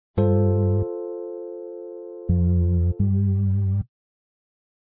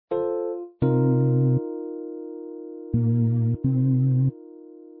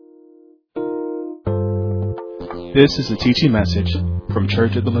This is a teaching message from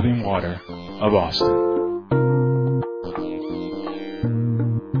Church of the Living Water of Austin.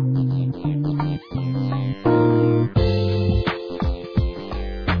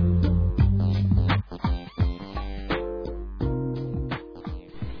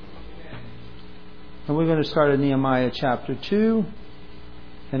 And we're going to start at Nehemiah chapter 2,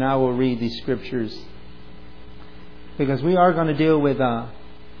 and I will read these scriptures because we are going to deal with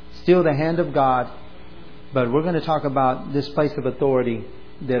still the hand of God, but we're going to talk about this place of authority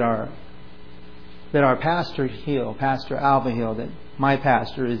that our Pastor Hill, Pastor Alva Hill, that my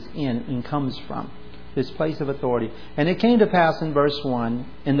pastor is in and comes from, this place of authority. And it came to pass in verse 1,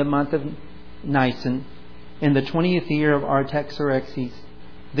 in the month of Nisan, in the 20th year of Artaxerxes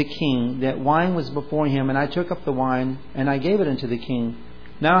the king, that wine was before him, and I took up the wine, and I gave it unto the king.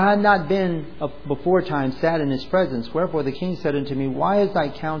 Now I had not been before time sad in his presence. Wherefore the king said unto me, Why is thy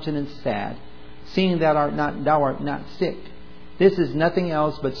countenance sad, seeing thou art not sick? This is nothing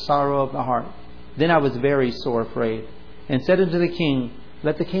else but sorrow of the heart. Then I was very sore afraid, and said unto the king,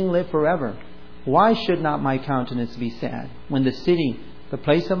 Let the king live forever. Why should not my countenance be sad, when the city, the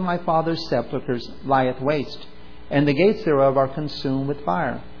place of my father's sepulchres, lieth waste, and the gates thereof are consumed with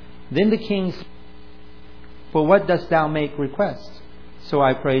fire? Then the king said, For what dost thou make request? So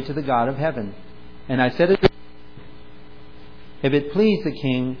I prayed to the God of heaven. And I said unto him, If it please the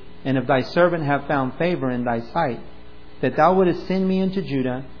king, and if thy servant have found favor in thy sight, that thou wouldest send me into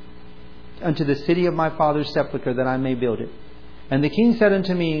Judah, unto the city of my father's sepulchre, that I may build it. And the king said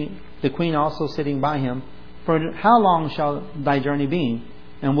unto me, the queen also sitting by him, For how long shall thy journey be?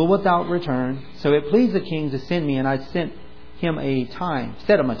 And wilt thou return? So it pleased the king to send me, and I set him a time.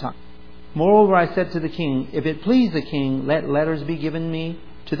 Moreover, I said to the king, If it please the king, let letters be given me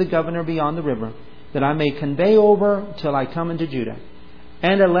to the governor beyond the river, that I may convey over till I come into Judah.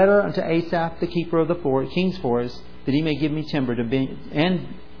 And a letter unto Asaph, the keeper of the king's forest, that he may give me timber to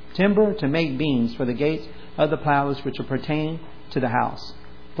make beams for the gates of the palace which pertain to the house,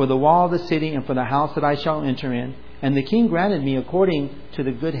 for the wall of the city, and for the house that I shall enter in. And the king granted me according to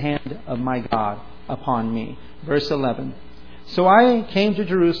the good hand of my God upon me. Verse 11. So I came to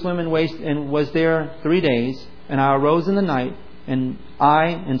Jerusalem and was there 3 days. And I arose in the night, and I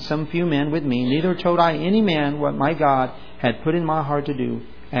and some few men with me. Neither told I any man what my God had put in my heart to do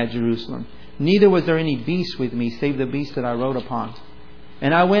at Jerusalem. Neither was there any beast with me, save the beast that I rode upon.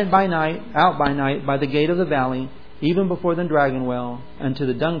 And I went out by night by the gate of the valley, even before the dragon well, unto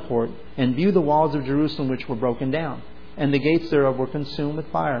the dung port, and viewed the walls of Jerusalem which were broken down, and the gates thereof were consumed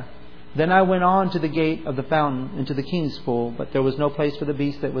with fire. Then I went on to the gate of the fountain, into the king's pool, but there was no place for the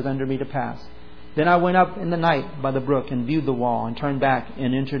beast that was under me to pass. Then I went up in the night by the brook, and viewed the wall, and turned back,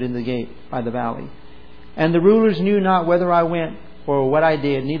 and entered in the gate by the valley. And the rulers knew not whither I went, or what I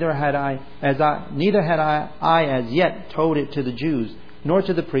did, neither had I as yet told it to the Jews, nor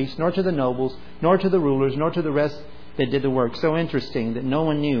to the priests, nor to the nobles, nor to the rulers, nor to the rest that did the work. So interesting that no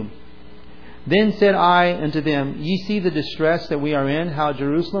one knew. Then said I unto them, Ye see the distress that we are in, how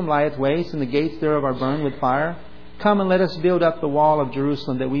Jerusalem lieth waste, and the gates thereof are burned with fire. Come and let us build up the wall of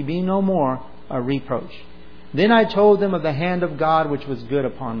Jerusalem, that we be no more a reproach. Then I told them of the hand of God which was good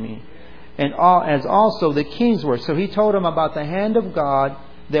upon me, and as also the king's were. So he told them about the hand of God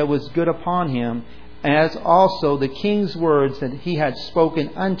that was good upon him, as also the king's words that he had spoken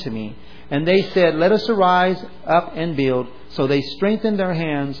unto me. And they said, Let us arise up and build. So they strengthened their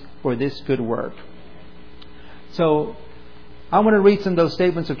hands for this good work. So I want to read some of those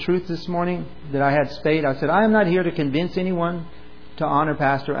statements of truth this morning that I had stated. I said, I am not here to convince anyone to honor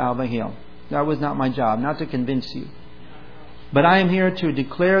Pastor Alva Hill. That was not my job, not to convince you. But I am here to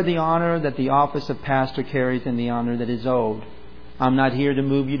declare the honor that the office of pastor carries and the honor that is owed. I'm not here to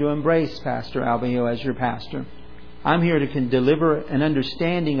move you to embrace Pastor Alva Hill as your pastor. I'm here to deliver an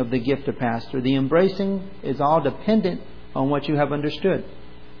understanding of the gift of pastor. The embracing is all dependent on what you have understood.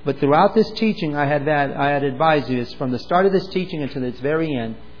 But throughout this teaching, I had advised you is from the start of this teaching until its very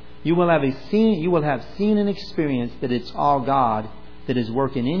end, you will have seen and experienced that it's all God that is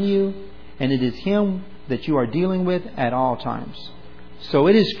working in you, and it is Him that you are dealing with at all times. So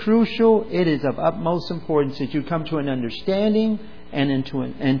it is crucial, it is of utmost importance that you come to an understanding and into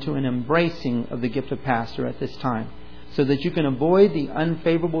an embracing of the gift of pastor at this time, so that you can avoid the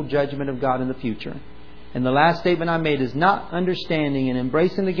unfavorable judgment of God in the future. And the last statement I made is not understanding and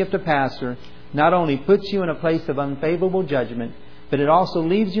embracing the gift of pastor not only puts you in a place of unfavorable judgment, but it also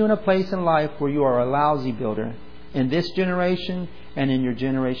leaves you in a place in life where you are a lousy builder in this generation and in your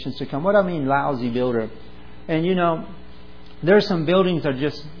generations to come. What I mean lousy builder? And you know, there's some buildings that are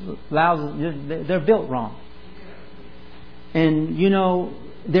just lousy. They're built wrong. And you know,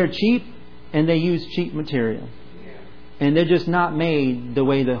 they're cheap and they use cheap material. And they're just not made the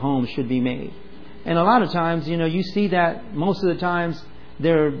way the home should be made. And a lot of times, you see that most of the times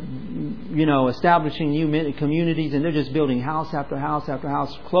they're, establishing new communities, and they're just building house after house after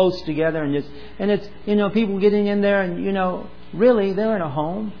house close together, and it's people getting in there, and really they're in a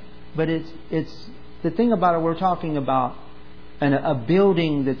home, but it's the thing about it, we're talking about a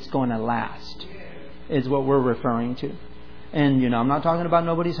building that's going to last is what we're referring to. And I'm not talking about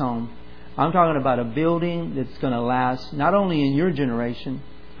nobody's home. I'm talking about a building that's going to last not only in your generation,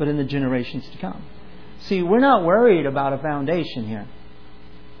 but in the generations to come. See, we're not worried about a foundation here.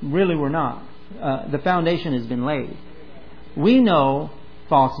 Really, we're not. The foundation has been laid. We know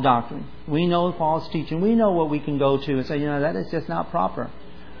false doctrine. We know false teaching. We know what we can go to and say, that is just not proper.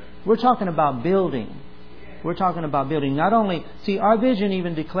 We're talking about building. We're talking about building. Not only, our vision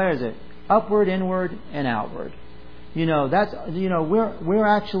even declares it. Upward, inward, and outward. We're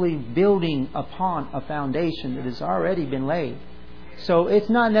actually building upon a foundation that has already been laid. So it's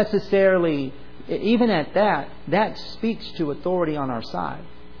not necessarily, even at that speaks to authority on our side.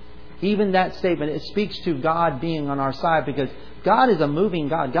 Even that statement, it speaks to God being on our side, because God is a moving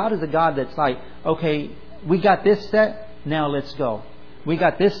God. God is a God that's like, okay, we got this set, now let's go. We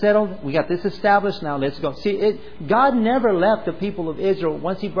got this settled, we got this established, now let's go. See, God never left the people of Israel.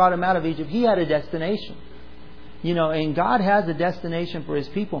 Once He brought them out of Egypt, He had a destination. And God has a destination for His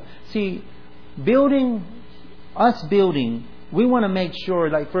people. See, building, we want to make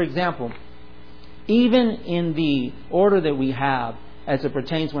sure, like, for example, even in the order that we have, as it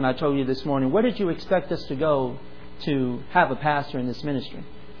pertains when I told you this morning, where did you expect us to go to have a pastor in this ministry?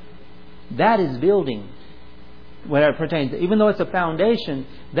 That is building. Whatever it pertains, even though it's a foundation,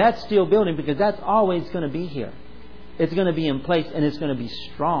 that's still building, because that's always going to be here. It's going to be in place, and it's going to be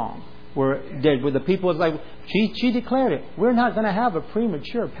strong. Where the people is like, she declared it. We're not going to have a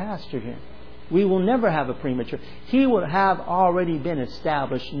premature pastor here. We will never have a premature. He will have already been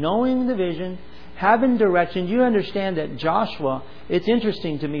established, knowing the vision, having direction. You understand that Joshua, it's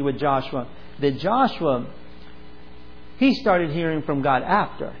interesting to me with Joshua, that Joshua, he started hearing from God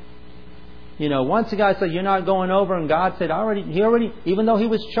after. Once the guy said, you're not going over, and God said, even though he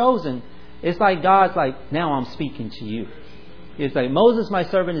was chosen, it's like God's like, now I'm speaking to you. It's like, Moses, my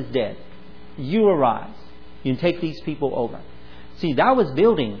servant, is dead. You arise. You can take these people over. See, that was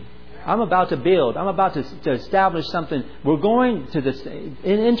building. I'm about to build. I'm about to establish something. We're going to this. It's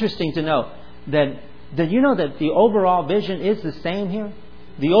interesting to know that the overall vision is the same here.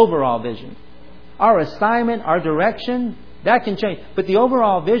 The overall vision. Our assignment, our direction, that can change. But the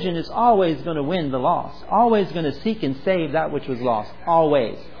overall vision is always going to win the lost. Always going to seek and save that which was lost.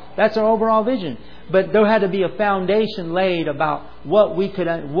 Always. That's our overall vision. But there had to be a foundation laid about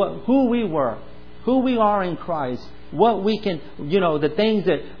who we were, who we are in Christ, what we can, the things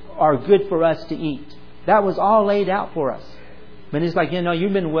that are good for us to eat. That was all laid out for us. But it's like,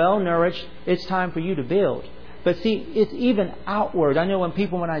 you've been well nourished. It's time for you to build. But see, it's even outward. I know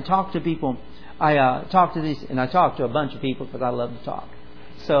when I talk to people, I talk to a bunch of people because I love to talk.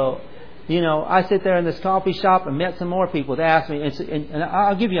 So, I sit there in this coffee shop and met some more people. They ask me, and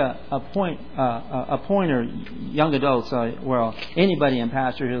I'll give you a pointer, young adults, anybody in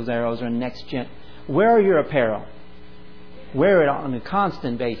Pastor Hill's Arrows or Next Gen. Wear your apparel. Wear it on a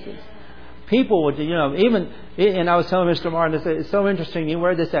constant basis. People would, and I was telling Mr. Martin, it's so interesting. You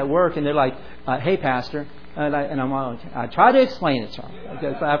wear this at work, and they're like, "Hey, Pastor," and I try to explain it to them.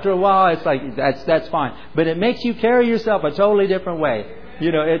 Because after a while, it's like that's fine, but it makes you carry yourself a totally different way.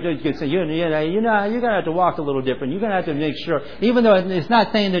 You're gonna have to walk a little different. You're gonna have to make sure, even though it's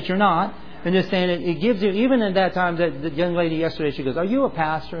not saying that you're not, and just saying it gives you. Even in that time, that the young lady yesterday, she goes, "Are you a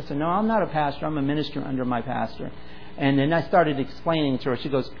pastor?" I said, "No, I'm not a pastor. I'm a minister under my pastor." And then I started explaining to her. She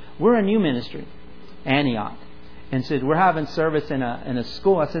goes, "We're a new ministry, Antioch," and said, "We're having service in a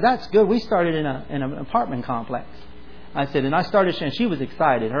school." I said, "That's good. We started in an apartment complex." I said, and I started sharing. She was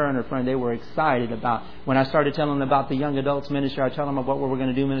excited. Her and her friend, they were excited about when I started telling them about the young adults ministry. I tell them about what we're going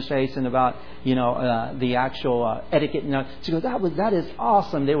to do, Minister Ace, about the actual etiquette. She goes, "That is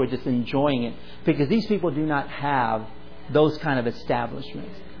awesome." They were just enjoying it because these people do not have those kind of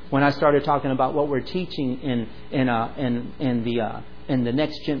establishments. When I started talking about what we're teaching in the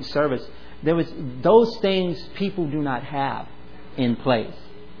Next Gen service, there was those things people do not have in place.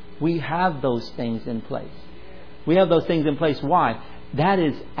 We have those things in place. We have those things in place. Why? That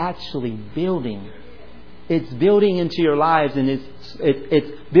is actually building. It's building into your lives, and it's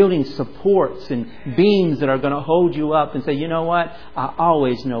building supports and beams that are going to hold you up and say, "You know what? I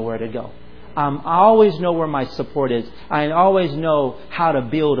always know where to go. I always know where my support is. I always know how to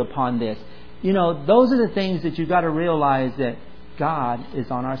build upon this." Those are the things that you've got to realize, that God is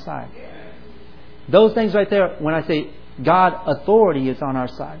on our side. Those things right there, when I say God authority is on our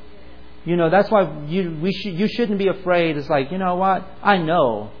side. That's why you shouldn't be afraid. It's like, you know what? I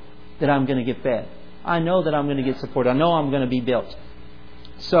know that I'm going to get fed. I know that I'm going to get support. I know I'm going to be built.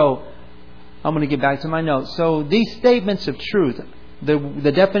 So I'm going to get back to my notes. So these statements of truth,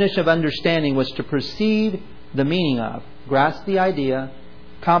 the definition of understanding was to perceive the meaning of, grasp the idea,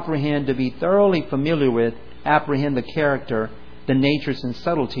 comprehend, to be thoroughly familiar with, apprehend the character, the natures and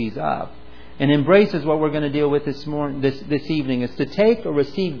subtleties of. And embrace is what we're going to deal with this evening, is to take or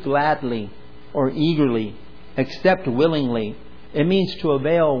receive gladly or eagerly, accept willingly. It means to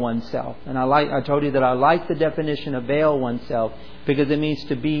avail oneself. And I told you that I like the definition avail oneself because it means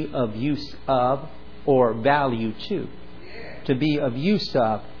to be of use of or value to. To be of use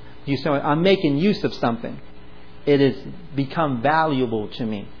of. I'm making use of something. It has become valuable to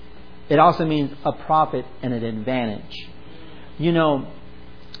me. It also means a profit and an advantage.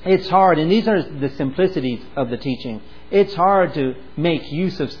 It's hard, and these are the simplicities of the teaching. It's hard to make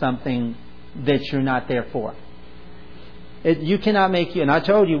use of something that you're not there for. You cannot make you. And I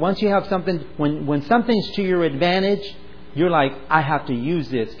told you, once you have something, when something's to your advantage, you're like, I have to use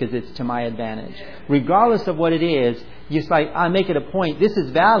this because it's to my advantage. Regardless of what it is, it's like, I make it a point, this is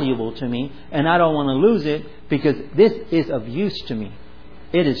valuable to me, and I don't want to lose it because this is of use to me.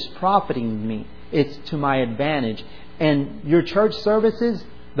 It is profiting me. It's to my advantage. And your church services,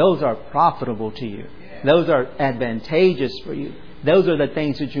 those are profitable to you. Those are advantageous for you. Those are the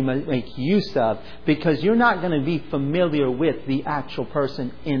things that you must make use of, because you're not going to be familiar with the actual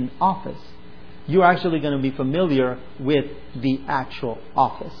person in office. You're actually going to be familiar with the actual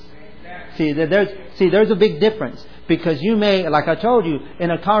office. There's a big difference, because you may, like I told you, in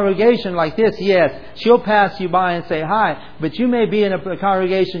a congregation like this, yes, she'll pass you by and say hi, but you may be in a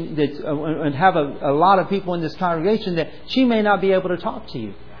congregation and have a lot of people in this congregation that she may not be able to talk to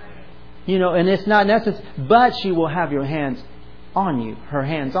you. And it's not necessary, but she will have your hands on you, her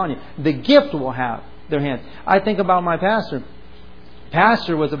hands on you. The gift will have their hands. I think about my pastor.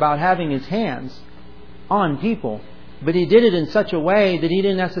 Pastor was about having his hands on people, but he did it in such a way that he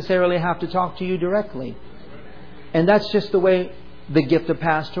didn't necessarily have to talk to you directly. And that's just the way the gift of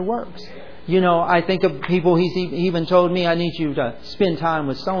pastor works. I think of people, he even told me, I need you to spend time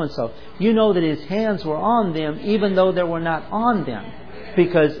with so-and-so. That his hands were on them even though they were not on them.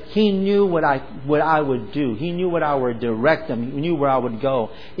 Because he knew what I would do. He knew what I would direct them. He knew where I would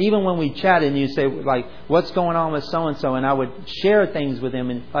go. Even when we chatted and you say, like, what's going on with so-and-so? And I would share things with him.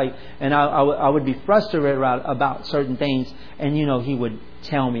 And I would be frustrated about certain things. And, he would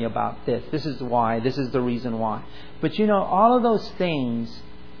tell me about this. This is why. This is the reason why. But, all of those things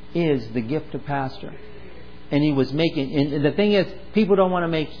is the gift of pastor. And he was making... And the thing is, people don't want to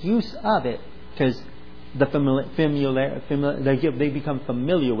make use of it because... they become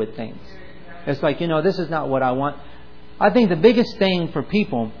familiar with things. It's like, this is not what I want. I think the biggest thing for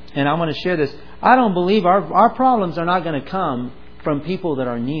people, and I want to share this, I don't believe our problems are not going to come from people that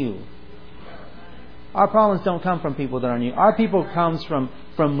are new. Our problems don't come from people that are new. Our people comes from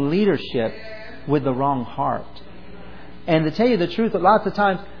leadership with the wrong heart. And to tell you the truth, lots of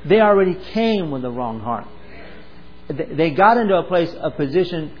times they already came with the wrong heart. They got into a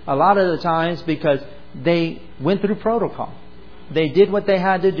position a lot of the times because they went through protocol. They did what they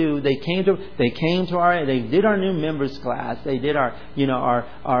had to do. They did our new members class. They did our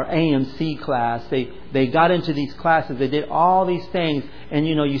AMC class. They got into these classes. They did all these things, and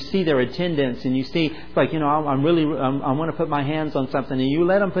you see their attendance, and you see it's like, I want to put my hands on something, and you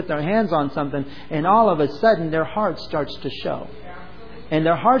let them put their hands on something, and all of a sudden their heart starts to show, and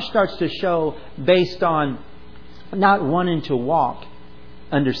their heart starts to show based on not wanting to walk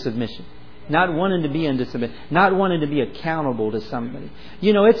under submission. Not wanting to be under submission. Not wanting to be accountable to somebody.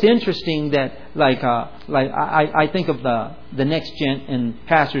 It's interesting that, I think of the next gent in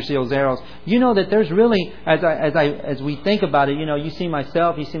Pastor Seal's arrows. That there's really, as we think about it, you see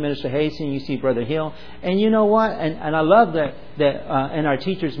myself, you see Minister Haston, you see Brother Hill, and you know what? And I love that in our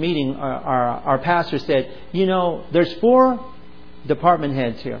teachers' meeting, our pastor said, there's 4 department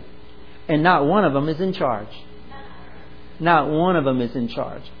heads here, and not one of them is in charge. Not one of them is in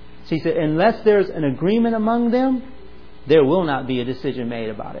charge. So he said, unless there's an agreement among them, there will not be a decision made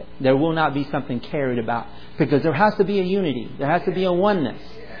about it. There will not be something carried about. Because there has to be a unity. There has to be a oneness.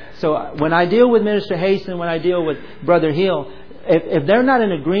 So when I deal with Minister Haston, when I deal with Brother Hill, if they're not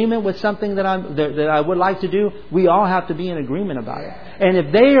in agreement with something that I would like to do, we all have to be in agreement about it. And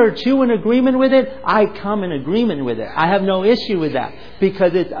if they are too in agreement with it, I come in agreement with it. I have no issue with that.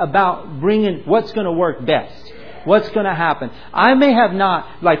 Because it's about bringing what's going to work best. What's going to happen? I may have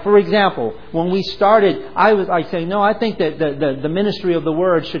not, like for example, when we started, I was like saying, no, I think that the ministry of the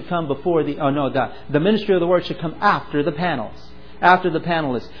Word should come before the ministry of the Word should come after the panels, after the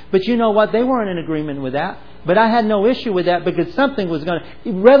panelists. But you know what? They weren't in agreement with that. But I had no issue with that because something was going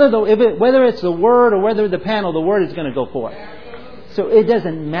to, whether it's the Word or whether the panel, the Word is going to go forth. So it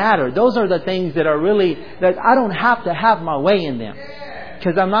doesn't matter. Those are the things that are really, that I don't have to have my way in them.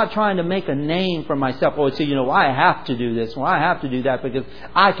 Because I'm not trying to make a name for myself. Or say, I have to do this. Or I have to do that because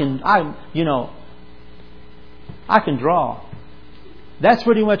I can draw. That's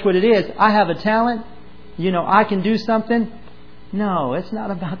pretty much what it is. I have a talent. I can do something. No, it's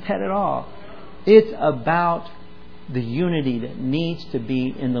not about that at all. It's about the unity that needs to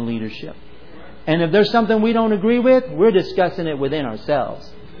be in the leadership. And if there's something we don't agree with, we're discussing it within ourselves.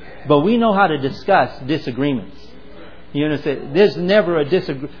 But we know how to discuss disagreements. You understand? There's never a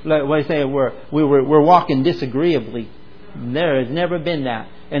like what I say, we're walking disagreeably. There has never been that.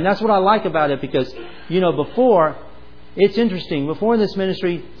 And that's what I like about it because, before, it's interesting. Before in this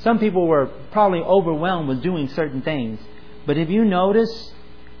ministry, some people were probably overwhelmed with doing certain things. But if you notice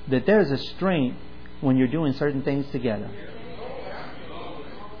that there's a strength when you're doing certain things together.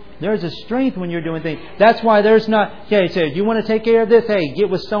 There's a strength when you're doing things. That's why there's not, hey, say, you want to take care of this? Hey, get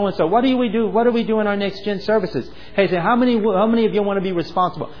with so-and-so. What do we do? What do we do in our next gen services? Hey, say, how many of you want to be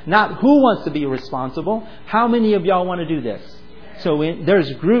responsible? Not who wants to be responsible. How many of y'all want to do this? So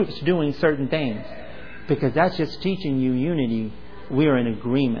there's groups doing certain things. Because that's just teaching you unity. We're in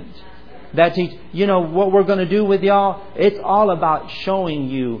agreement. What we're going to do with y'all, it's all about showing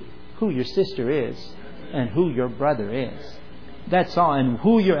you who your sister is and who your brother is. That's all. And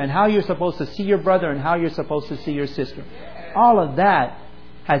how you're supposed to see your brother and how you're supposed to see your sister. All of that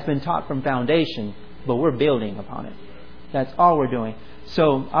has been taught from foundation, but we're building upon it. That's all we're doing.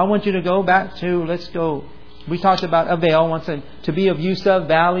 So I want you to go back to, let's go. We talked about avail, once again, to be of use of,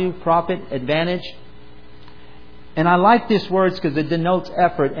 value, profit, advantage. And I like these words because it denotes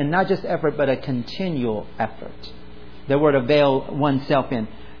effort, and not just effort, but a continual effort. The word avail oneself in.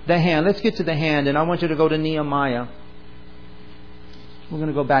 The hand. Let's get to the hand, and I want you to go to Nehemiah. We're going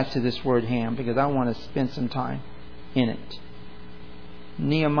to go back to this word hand because I want to spend some time in it.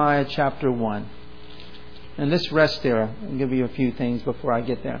 Nehemiah chapter 1. And let's rest there. I'll give you a few things before I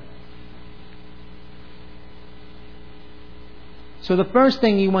get there. So the first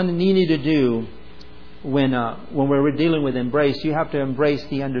thing you need to do when we're dealing with embrace, you have to embrace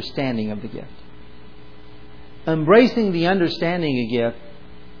the understanding of the gift. Embracing the understanding of the gift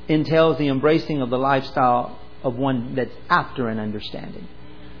entails the embracing of the lifestyle of one that's after an understanding.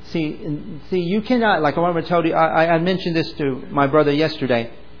 See, you cannot, like I want to tell you, I mentioned this to my brother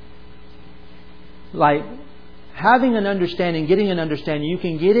yesterday. Like, having an understanding, getting an understanding, you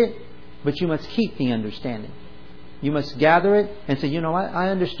can get it, but you must keep the understanding. You must gather it and say, I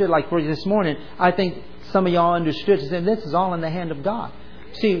understood. Like for this morning, I think some of y'all understood and said, this is all in the hand of God.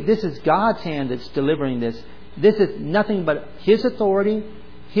 See, this is God's hand that's delivering this. This is nothing but His authority,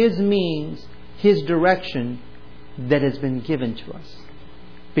 His means, His direction that has been given to us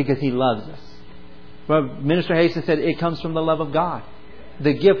because He loves us. Well, Minister Hastings said it comes from the love of God.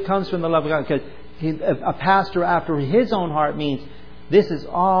 The gift comes from the love of God because a pastor after His own heart means this is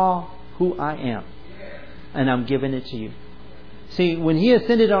all who I am and I'm giving it to you. See, when He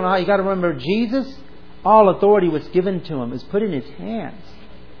ascended on high, you got to remember Jesus, all authority was given to Him, is put in His hands.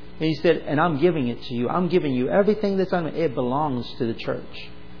 And He said, and I'm giving it to you. I'm giving you everything that's on it. It belongs to the church.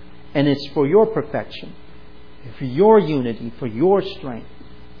 And it's for your perfection, for your unity, for your strength.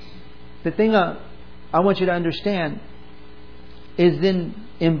 The thing I want you to understand is then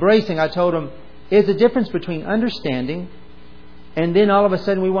embracing. I told him, there's a difference between understanding and then all of a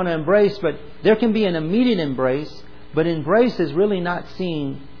sudden we want to embrace, but there can be an immediate embrace, but embrace is really not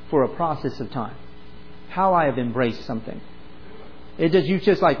seen for a process of time. How I have embraced something. You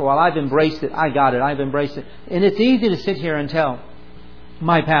just like, well, I've embraced it. I got it. I've embraced it. And it's easy to sit here and tell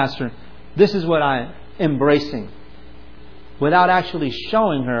my pastor, this is what I'm embracing, without actually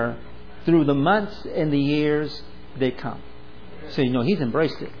showing her through the months and the years that come. So, he's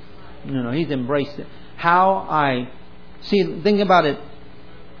embraced it. He's embraced it. Think about it.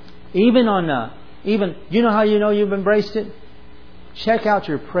 Even how you've embraced it? Check out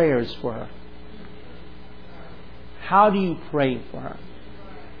your prayers for her. How do you pray for her?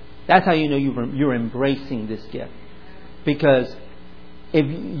 That's how you know you're embracing this gift. Because if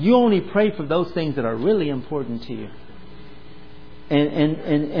you only pray for those things that are really important to you,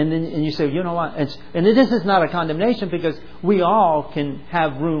 and you say, you know what? And this is not a condemnation because we all can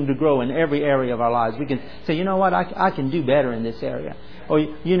have room to grow in every area of our lives. We can say, you know what? I can do better in this area. Or,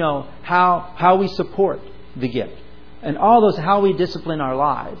 how we support. the gift. And all those, how we discipline our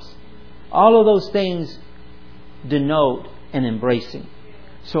lives. All of those things denote an embracing.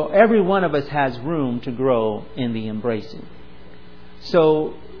 So every one of us has room to grow in the embracing.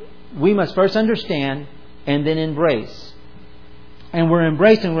 So we must first understand and then embrace. And we're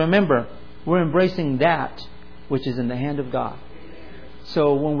embracing, remember, we're embracing that which is in the hand of God.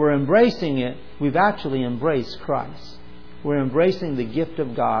 So when we're embracing it, we've actually embraced Christ. We're embracing the gift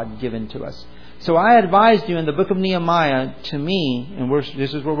of God given to us. So I advised you in the book of Nehemiah, to me, and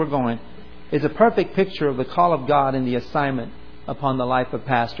this is where we're going, is a perfect picture of the call of God and the assignment upon the life of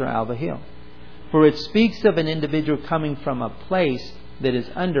Pastor Alva Hill. For it speaks of an individual coming from a place that is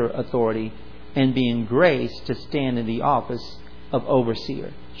under authority and being graced to stand in the office of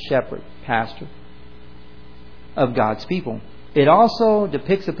overseer, shepherd, pastor of God's people. It also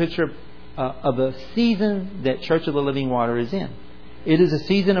depicts a picture of a season that Church of the Living Water is in. It is a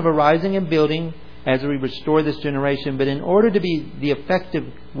season of arising and building as we restore this generation. But in order to be the effective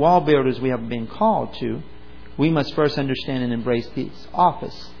wall builders we have been called to, we must first understand and embrace this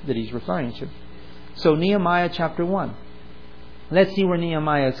office that he's referring to. So Nehemiah chapter 1. Let's see where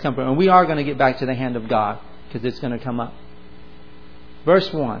Nehemiah has come from. And we are going to get back to the hand of God because it's going to come up.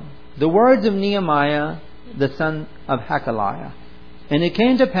 Verse 1. The words of Nehemiah, the son of Hakaliah. And it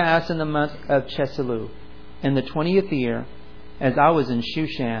came to pass in the month of Chesleu, in the 20th year, as I was in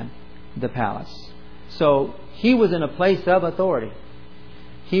Shushan, the palace. So he was in a place of authority.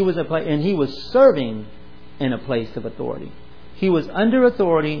 And he was serving in a place of authority. He was under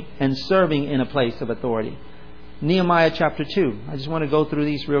authority and serving in a place of authority. Nehemiah chapter 2. I just want to go through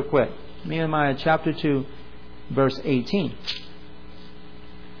these real quick. Nehemiah chapter 2, verse 18.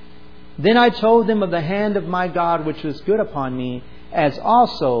 Then I told them of the hand of my God which was good upon me, as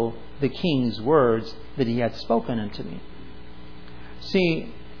also the king's words that he had spoken unto me.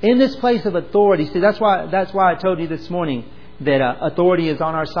 See, in this place of authority, that's why I told you this morning that authority is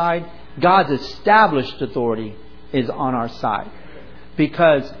on our side. God's established authority is on our side.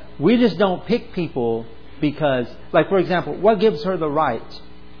 Because we just don't pick people because, like for example, what gives her the right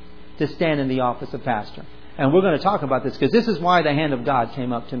to stand in the office of pastor? And we're going to talk about this because this is why the hand of God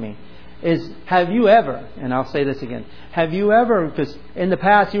came up to me. Have you ever, and I'll say this again, have you ever, because in the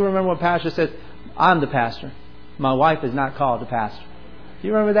past, you remember when pastor says, I'm the pastor. My wife is not called to pastor. Do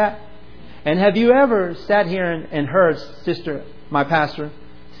you remember that? And have you ever sat here and heard sister, my pastor,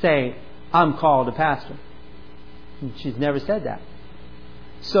 say, I'm called to pastor? And she's never said that.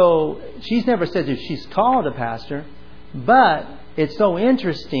 So she's never said that she's called a pastor, but it's so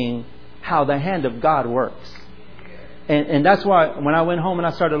interesting how the hand of God works. And that's why when I went home and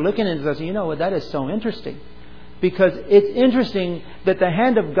I started looking into this, I said, you know what, that is so interesting. Because it's interesting that the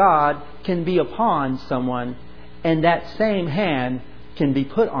hand of God can be upon someone and that same hand can be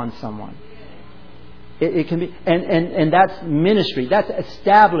put on someone. It can be, and that's ministry. That's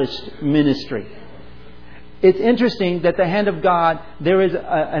established ministry. It's interesting that the hand of God, there is,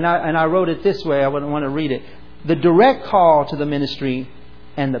 and I wrote it this way, I wouldn't want to read it. The direct call to the ministry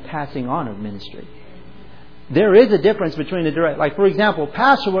and the passing on of ministry. There is a difference between the direct. Like, for example,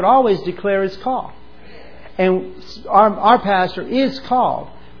 pastor would always declare his call. And our pastor is called,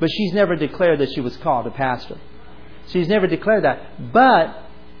 but she's never declared that she was called a pastor. She's never declared that. But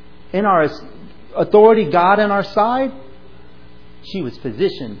in our authority, God on our side, she was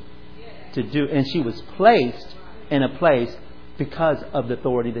positioned to do, and she was placed in a place because of the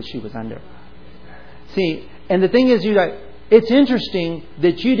authority that she was under. See, and the thing is, it's interesting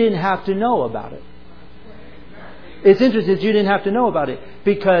that you didn't have to know about it. It's interesting that you didn't have to know about it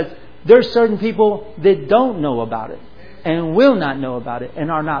because there's certain people that don't know about it and will not know about it and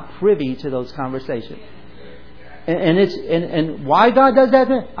are not privy to those conversations. And why God does that?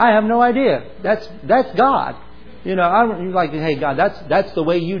 I have no idea. That's God. You know, I'm like, hey God, that's the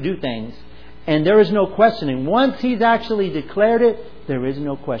way you do things, and there is no questioning. Once He's actually declared it, there is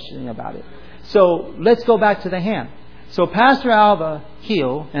no questioning about it. So let's go back to the hand. So Pastor Alva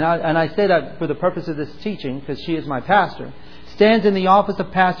Hill, and I say that for the purpose of this teaching, because she is my pastor, stands in the office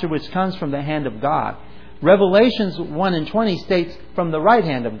of pastor, which comes from the hand of God. Revelations 1:20 states from the right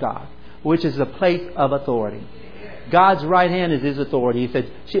hand of God, which is the place of authority. God's right hand is His authority. He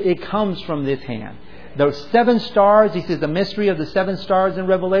said it comes from this hand. The 7 stars, he says the mystery of the 7 stars in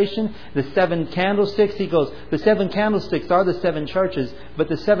Revelation, the 7 candlesticks, he goes, the 7 candlesticks are the 7 churches, but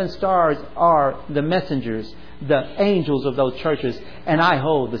the 7 stars are the messengers, the angels of those churches, and I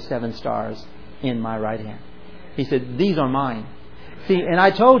hold the 7 stars in my right hand. He said, these are mine. See, and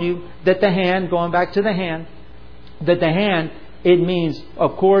I told you that the hand, going back to the hand, that the hand, it means,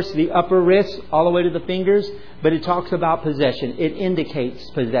 of course, the upper wrist all the way to the fingers, but it talks about possession. It indicates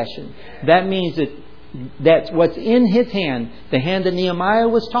possession. That means that That's what's in his hand. The hand that Nehemiah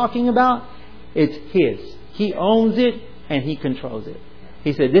was talking about, it's his. He owns it and he controls it.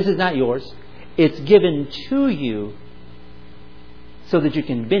 He said, this is not yours. It's given to you so that you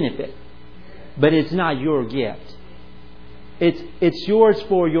can benefit. But it's not your gift. It's yours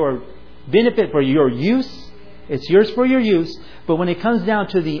for your benefit, for your use. It's yours for your use. But when it comes down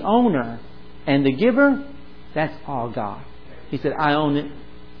to the owner and the giver, that's all God. He said, I own it.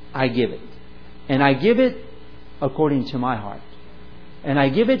 I give it. And I give it according to my heart. And I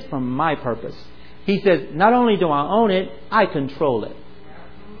give it for my purpose. He says, not only do I own it, I control it.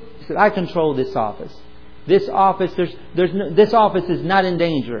 He said, I control this office. This office, this office is not in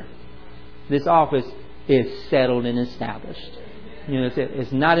danger. This office is settled and established.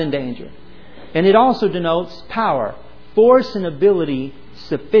 It's not in danger. And it also denotes power, force and ability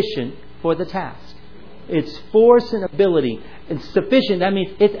sufficient for the task. It's force and ability. It's sufficient. That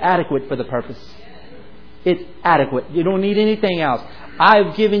means it's adequate for the purpose. It's adequate. You don't need anything else.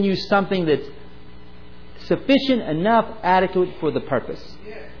 I've given you something that's sufficient enough, adequate for the purpose.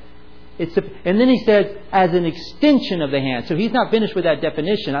 And then he says, as an extension of the hand. So he's not finished with that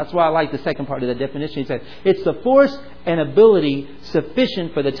definition. That's why I like the second part of the definition. He said, it's the force and ability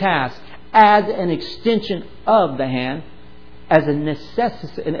sufficient for the task as an extension of the hand, as a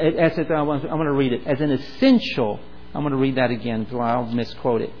necessity. I'm going to read it. As an essential. I'm going to read that again so I'll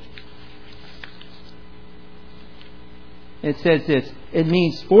misquote it. It says this. It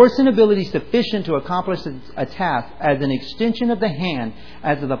means force and ability sufficient to accomplish a task as an extension of the hand,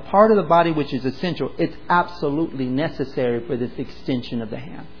 as the part of the body which is essential. It's absolutely necessary for this extension of the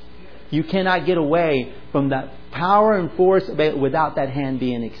hand. You cannot get away from that power and force without that hand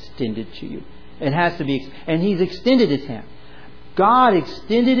being extended to you. It has to be. And He's extended His hand. God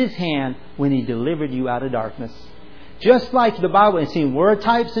extended His hand when He delivered you out of darkness. Just like the Bible has seen word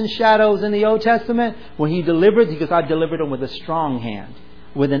types and shadows in the Old Testament, when He delivered, He goes, I delivered them with a strong hand,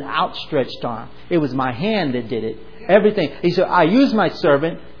 with an outstretched arm. It was my hand that did it. Everything. He said, I used my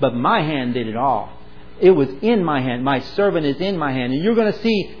servant, but my hand did it all. It was in my hand. My servant is in my hand. And you're going to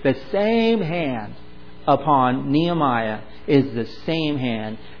see the same hand upon Nehemiah is the same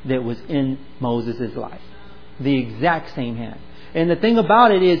hand that was in Moses' life. The exact same hand. And the thing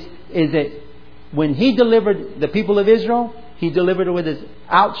about it is that when He delivered the people of Israel, He delivered it with His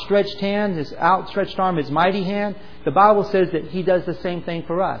outstretched hand, His outstretched arm, His mighty hand. The Bible says that He does the same thing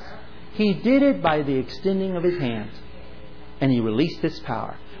for us. He did it by the extending of His hand. And He released His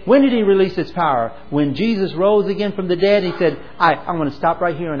power. When did He release His power? When Jesus rose again from the dead, He said, I'm going to stop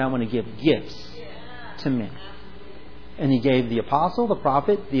right here and I'm going to give gifts to men. And He gave the apostle, the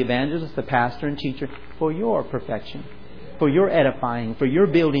prophet, the evangelist, the pastor and teacher for your perfection, for your edifying, for your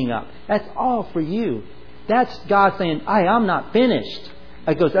building up. That's all for you. That's God saying, I'm not finished.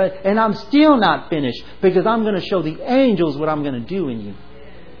 It goes, and I'm still not finished because I'm going to show the angels what I'm going to do in you.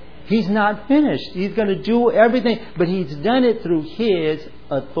 He's not finished. He's going to do everything, but He's done it through His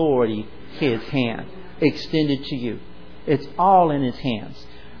authority, His hand extended to you. It's all in His hands.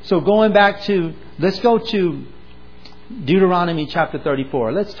 So going back to, let's go to Deuteronomy chapter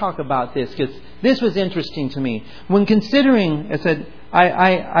 34. Let's talk about this because this was interesting to me. When considering, I said,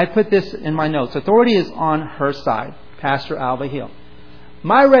 I put this in my notes. Authority is on her side, Pastor Alva Hill.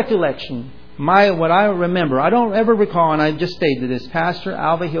 My recollection, what I remember, I don't ever recall, and I just stated this, Pastor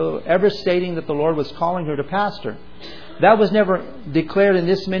Alva Hill ever stating that the Lord was calling her to pastor. That was never declared in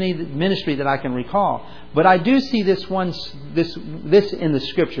this ministry that I can recall. But I do see this in the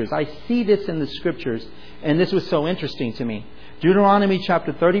Scriptures. I see this in the Scriptures, and this was so interesting to me. Deuteronomy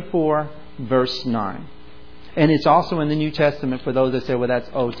chapter 34, verse 9. And it's also in the New Testament for those that say, well, that's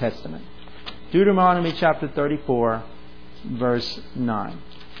Old Testament. Deuteronomy chapter 34, verse 9.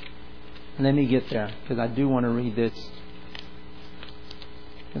 Let me get there, because I do want to read this.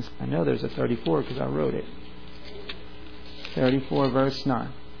 I know there's a 34 because I wrote it. 34 verse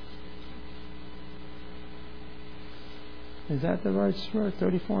 9. Is that the verse?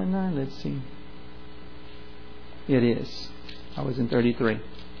 34 and 9? Let's see. It is. I was in 33.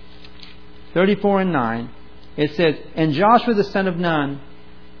 34 and 9. It says, and Joshua the son of Nun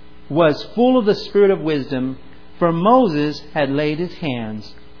was full of the spirit of wisdom, for Moses had laid his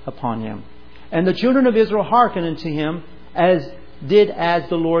hands upon him. And the children of Israel hearkened unto him did as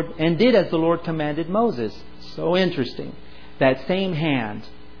the Lord commanded Moses. So interesting. That same hand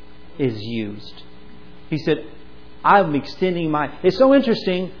is used. He said, I'm extending my... It's so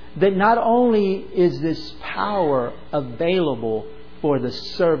interesting that not only is this power available for the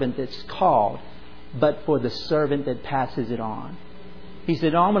servant that's called, but for the servant that passes it on. He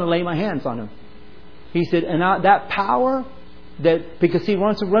said, I'm going to lay my hands on him. He said, and that power that because see,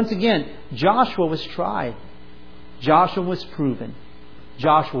 once again, Joshua was tried. Joshua was proven.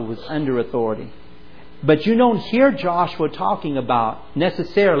 Joshua was under authority. But you don't hear Joshua talking about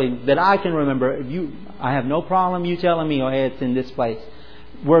necessarily that I can remember. I have no problem you telling me, oh, hey, it's in this place.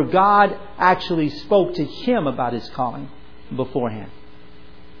 Where God actually spoke to him about his calling beforehand.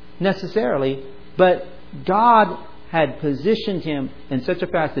 Necessarily. But God had positioned him in such a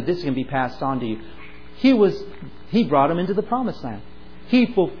fashion that this can be passed on to you. He brought him into the promised land. He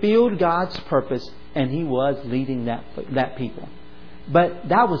fulfilled God's purpose and he was leading that people. But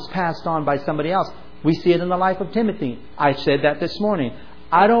that was passed on by somebody else. We see it in the life of Timothy. I said that this morning.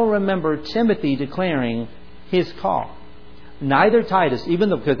 I don't remember Timothy declaring his call. Neither Titus, even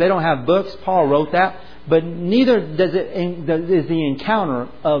though because they don't have books, Paul wrote that, but neither is the encounter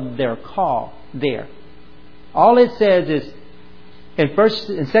of their call there. All it says is in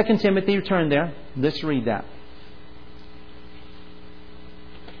 2 Timothy, you turn there. Let's read that.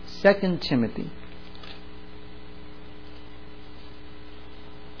 2 Timothy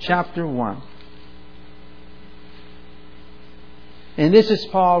chapter 1. And this is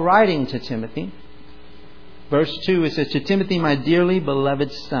Paul writing to Timothy. Verse 2, it says, to Timothy, my dearly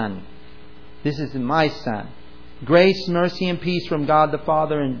beloved son. This is my son. Grace, mercy, and peace from God the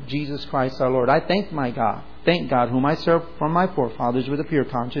Father and Jesus Christ our Lord. I thank God, whom I serve from my forefathers with a pure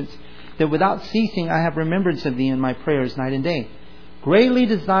conscience, that without ceasing I have remembrance of thee in my prayers night and day. Greatly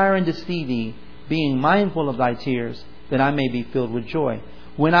desiring to see thee, being mindful of thy tears, that I may be filled with joy.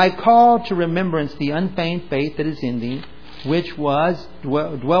 When I call to remembrance the unfeigned faith that is in thee, which was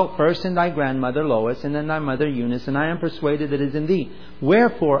dwelt first in thy grandmother Lois, and then thy mother Eunice, and I am persuaded that it is in thee.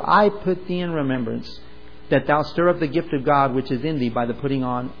 Wherefore I put thee in remembrance, that thou stir up the gift of God which is in thee by the putting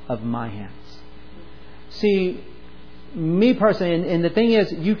on of my hands. See, me personally, and the thing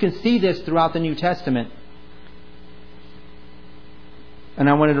is, you can see this throughout the New Testament. And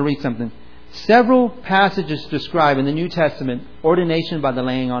I wanted to read something. Several passages describe in the New Testament ordination by the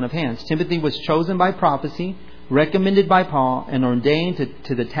laying on of hands. Timothy was chosen by prophecy, recommended by Paul, and ordained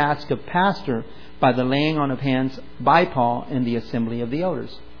to the task of pastor by the laying on of hands by Paul in the assembly of the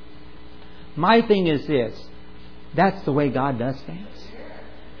elders. My thing is this. That's the way God does things.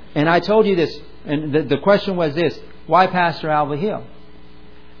 And I told you this, and the question was this. Why Pastor Alva Hill?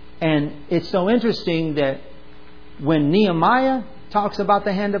 And it's so interesting that when Nehemiah talks about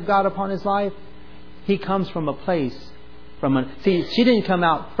the hand of God upon his life, he comes from a place she didn't come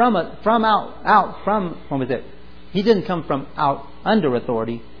out he didn't come from out under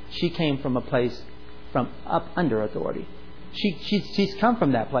authority. She came from a place from up under authority. She's come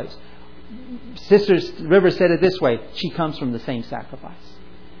from that place. Sister River said it this way. She comes from the same sacrifice.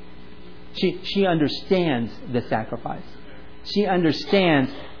 She understands the sacrifice. She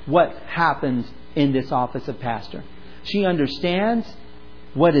understands what happens in this office of pastor. She understands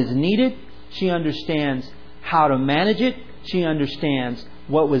what is needed. She understands how to manage it. She understands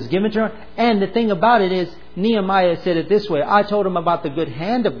what was given to her. And the thing about it is, Nehemiah said it this way. I told him about the good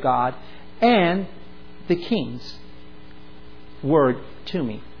hand of God and the king's word to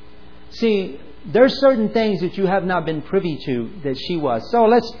me. See, there's certain things that you have not been privy to that she was. So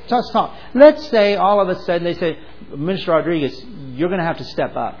let's talk. Let's say all of a sudden they say, Minister Rodriguez, you're going to have to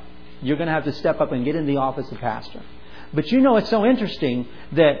step up. You're going to have to step up and get in the office of pastor. But it's so interesting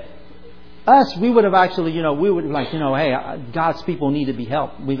that we would have actually, we would like, hey, God's people need to be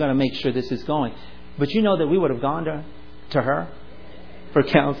helped. We've got to make sure this is going. But that we would have gone to her for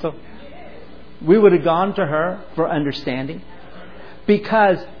counsel. We would have gone to her for understanding.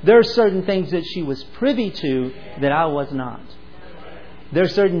 Because there are certain things that she was privy to that I was not. There are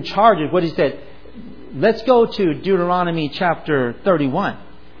certain charges. What he said. Let's go to Deuteronomy chapter 31.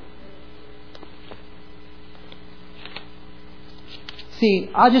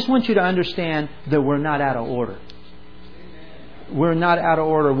 See, I just want you to understand that we're not out of order. We're not out of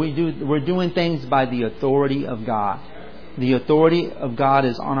order. We're doing things by the authority of God. The authority of God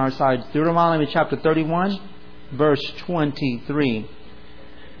is on our side. Deuteronomy chapter 31, verse 23.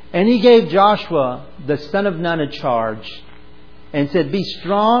 And he gave Joshua, the son of Nun, a charge, and said, be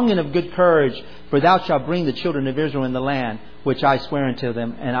strong and of good courage, for thou shalt bring the children of Israel in the land, which I swear unto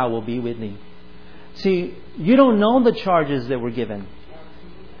them, and I will be with thee. See, you don't know the charges that were given.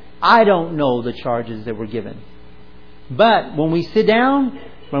 I don't know the charges that were given. But when we sit down,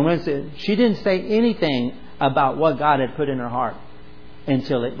 she didn't say anything about what God had put in her heart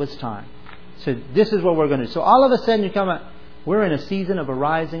until it was time. So this is what we're going to do. So all of a sudden you come out, we're in a season of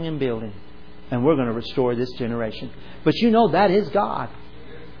arising and building. And we're going to restore this generation. But that is God.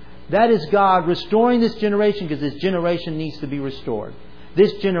 That is God restoring this generation, because this generation needs to be restored.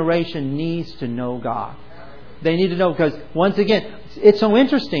 This generation needs to know God. They need to know, because once again, it's so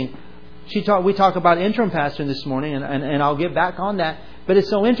interesting. We talk about interim pastoring this morning, and I'll get back on that. But it's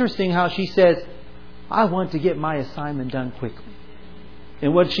so interesting how she says, I want to get my assignment done quickly.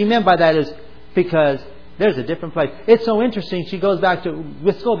 And what she meant by that is because there's a different place. It's so interesting.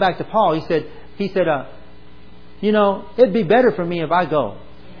 Let's go back to Paul. He said, it'd be better for me if I go.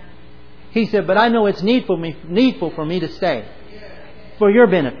 He said, but I know it's needful for me to stay for your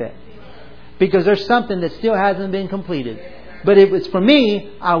benefit, because there's something that still hasn't been completed. But if it's for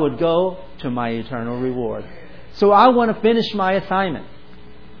me, I would go to my eternal reward. So I want to finish my assignment.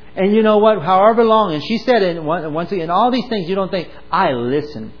 And you know what? However long, and she said it once again, all these things you don't think, I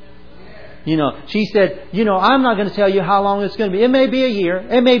listen. She said, I'm not going to tell you how long it's going to be. It may be a year.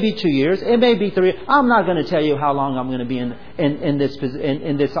 It may be 2 years. It may be 3 years. I'm not going to tell you how long I'm going to be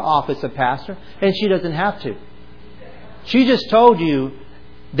in this office of pastor. And she doesn't have to. She just told you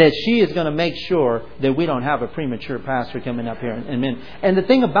that she is going to make sure that we don't have a premature pastor coming up here. And the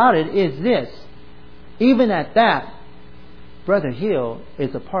thing about it is this. Even at that, Brother Hill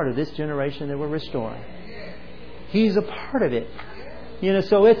is a part of this generation that we're restoring. He's a part of it.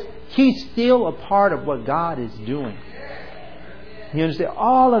 So he's still a part of what God is doing. You understand?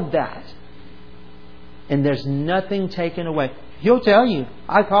 All of that. And there's nothing taken away. He'll tell you.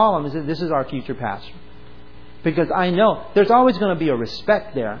 I call him and say, this is our future pastor. Because I know there's always going to be a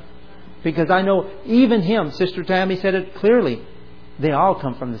respect there. Because I know even him, Sister Tammy said it clearly, they all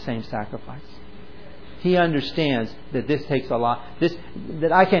come from the same sacrifice. He understands that this takes a lot.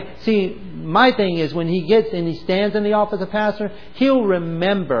 That I can't see. My thing is when he gets and he stands in the office of pastor, he'll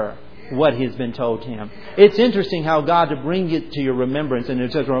remember what has been told to him. It's interesting how God to bring it to your remembrance, and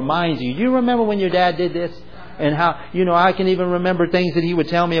it just reminds you. You remember when your dad did this, and how I can even remember things that he would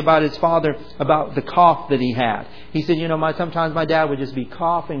tell me about his father, about the cough that he had. He said, sometimes my dad would just be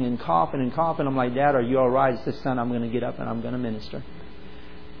coughing and coughing and coughing. I'm like, Dad, are you all right? He said, Son, I'm going to get up and I'm going to minister.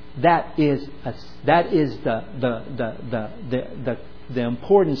 That is the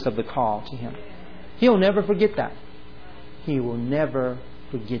importance of the call to him. He'll never forget that. He will never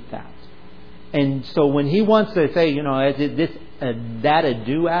forget that. And so when he wants to say, that a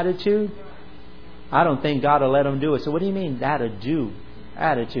do attitude, I don't think God will let him do it. So what do you mean that a do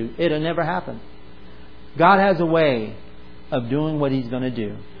attitude? It'll never happen. God has a way of doing what He's going to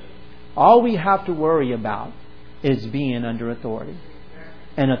do. All we have to worry about is being under authority.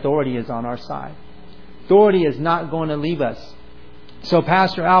 And authority is on our side. Authority is not going to leave us. So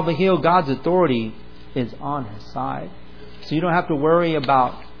Pastor Alva Hill, God's authority is on His side. So you don't have to worry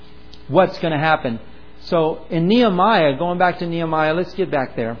about what's going to happen. So in Nehemiah, going back to Nehemiah, let's get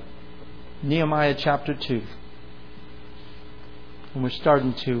back there. Nehemiah chapter 2. And we're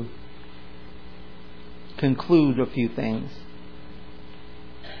starting to conclude a few things.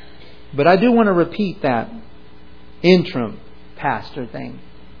 But I do want to repeat that interim pastor thing.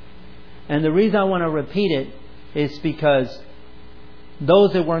 And the reason I want to repeat it is because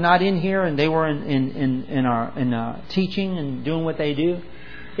those that were not in here and they were in our teaching and doing what they do,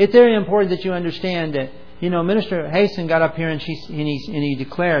 it's very important that you understand that, Minister Hasten got up here and he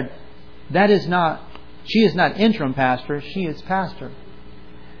declared, she is not interim pastor, she is pastor.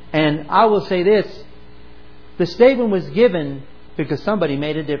 And I will say this, the statement was given because somebody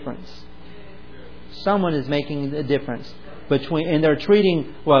made a difference. Someone is making a difference. And they're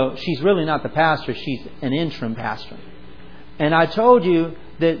treating, she's really not the pastor, she's an interim pastor. And I told you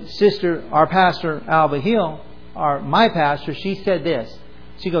that our pastor, Alva Hill, my pastor, she said this.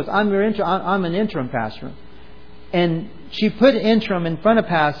 She goes, I'm an interim pastor. And she put interim in front of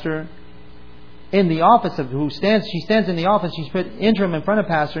pastor in the office of she stands in the office, she's put interim in front of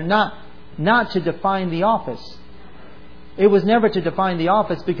pastor, not to define the office. It was never to define the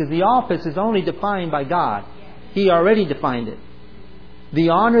office, because the office is only defined by God. He already defined it. The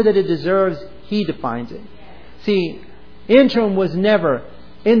honor that it deserves, He defines it. See, interim was never,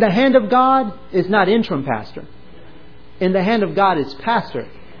 in the hand of God is not interim pastor. In the hand of God is pastor.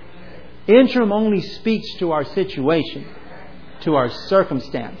 Interim only speaks to our situation, to our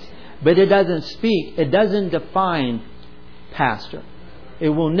circumstance. But it doesn't define pastor. It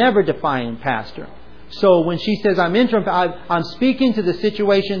will never define pastor. So when she says I'm interim, I'm speaking to the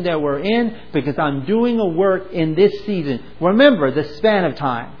situation that we're in because I'm doing a work in this season. Remember the span of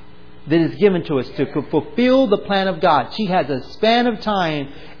time that is given to us to fulfill the plan of God. She has a span of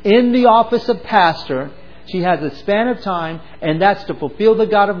time in the office of pastor. She has a span of time, and that's to fulfill the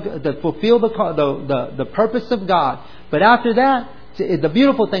purpose of God. But after that, the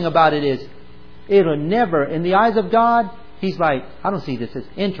beautiful thing about it is, it'll never, in the eyes of God, He's like, I don't see this as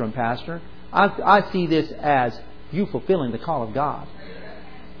interim pastor. I see this as you fulfilling the call of God,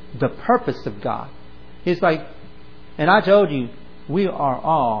 the purpose of God. He's like, and I told you, we are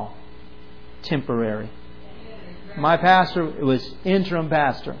all temporary. My pastor was interim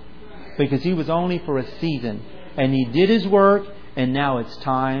pastor because he was only for a season. And he did his work, and now it's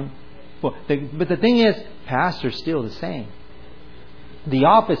time. But the thing is, pastor's still the same. The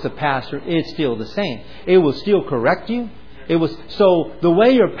office of pastor is still the same. It will still correct you. So the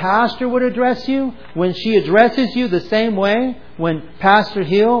way your pastor would address you, when she addresses you the same way, when Pastor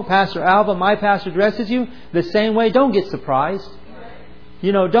Hill, Pastor Alva, my pastor addresses you the same way, don't get surprised.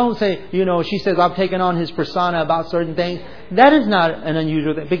 Don't say, she says, I've taken on his persona about certain things. That is not an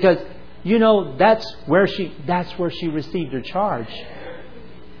unusual thing because, that's where she received her charge.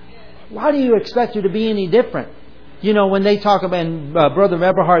 Why do you expect her to be any different? When they talk about, and Brother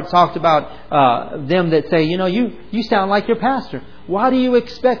Eberhard talked about them that say, you sound like your pastor. Why do you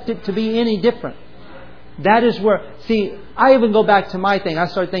expect it to be any different? That is where, I even go back to my thing. I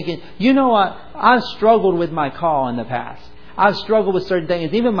start thinking, I've struggled with my call in the past. I've struggled with certain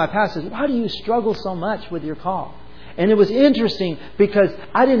things. Even my pastor says, why do you struggle so much with your call? And it was interesting because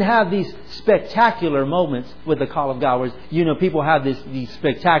I didn't have these spectacular moments with the call of God. Where, people have these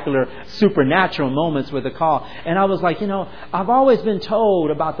spectacular supernatural moments with the call. And I was like, I've always been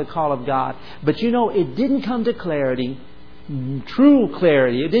told about the call of God. But, it didn't come to clarity, true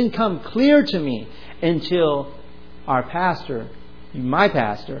clarity. It didn't come clear to me until our pastor, my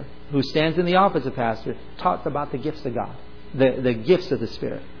pastor, who stands in the office of pastor, talked about the gifts of God, the gifts of the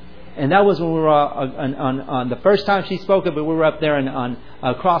Spirit. And that was when we were on the first time she spoke of it. We were up there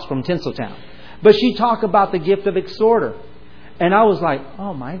across from Tinseltown. But she talked about the gift of exhorter, and I was like,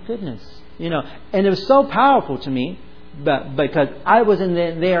 "Oh my goodness!" And it was so powerful to me, because I was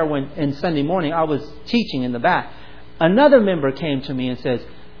there when Sunday morning I was teaching in the back. Another member came to me and says,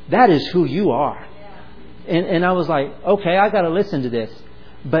 "That is who you are," and I was like, "Okay, I got to listen to this."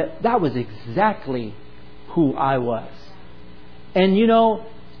 But that was exactly who I was, and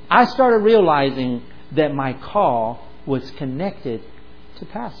I started realizing that my call was connected to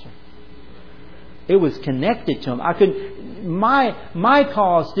pastor. It was connected to him. My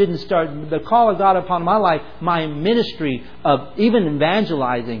calls didn't start, the call of God upon my life, my ministry of even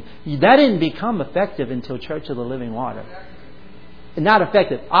evangelizing, that didn't become effective until Church of the Living Water. Not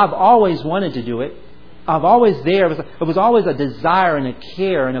effective. I've always wanted to do it. I've always there. It was always a desire and a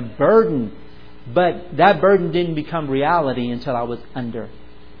care and a burden. But that burden didn't become reality until I was under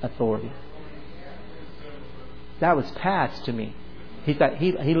authority. That was passed to me. He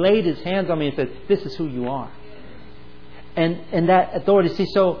laid his hands on me and said, "This is who you are." And that authority.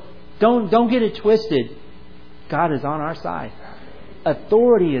 So don't get it twisted. God is on our side.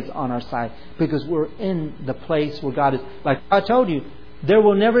 Authority is on our side because we're in the place where God is. Like I told you, there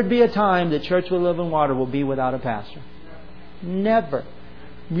will never be a time that Church of Living Water will be without a pastor. Never.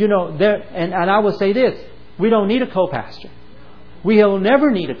 And I will say this: we don't need a co-pastor. We will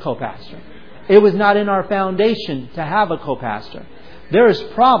never need a co-pastor. It was not in our foundation to have a co-pastor. There is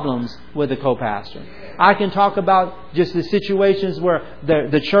problems with a co-pastor. I can talk about just the situations where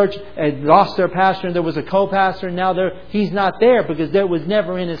the church had lost their pastor and there was a co-pastor, and now he's not there because that was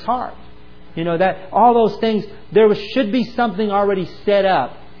never in his heart. That all those things, should be something already set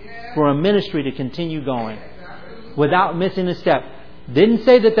up for a ministry to continue going without missing a step. Didn't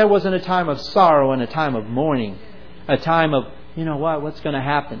say that there wasn't a time of sorrow and a time of mourning, a time of, what's going to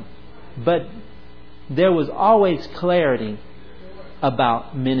happen. But there was always clarity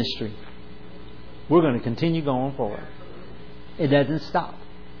about ministry. We're going to continue going forward. It doesn't stop.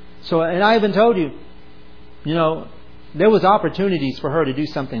 So, and I even told you, there was opportunities for her to do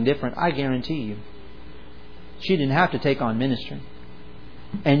something different. I guarantee you. She didn't have to take on ministry.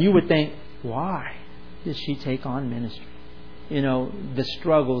 And you would think, why did she take on ministry? The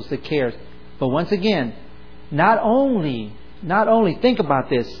struggles, the cares. But once again, not only think about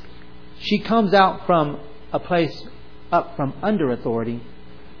this, she comes out from a place up from under authority,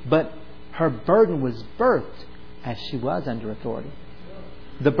 but her burden was birthed as she was under authority.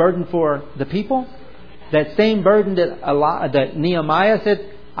 The burden for the people, that same burden that Nehemiah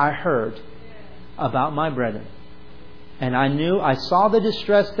said, I heard about my brethren. And I saw the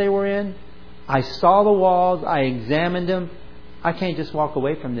distress they were in. I saw the walls. I examined them. I can't just walk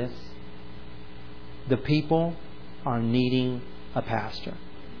away from this. The people are needing a pastor.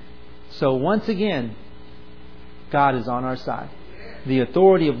 So once again, God is on our side. The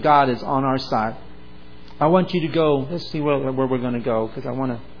authority of God is on our side. I want you to go. Let's see where we're going to go, because I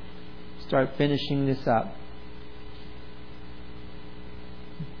want to start finishing this up.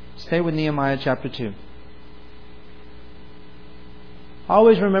 Stay with Nehemiah chapter 2.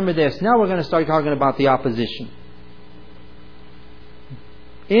 Always remember this. Now we're going to start talking about the opposition.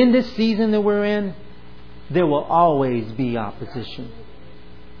 In this season that we're in, there will always be opposition.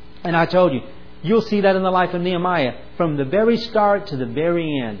 And I told you, you'll see that in the life of Nehemiah. From the very start to the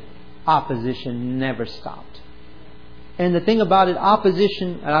very end, opposition never stopped. And the thing about it,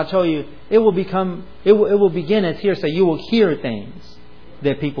 opposition, and I'll tell you, it will begin as hearsay. You will hear things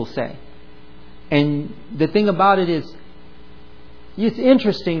that people say. And the thing about it is, it's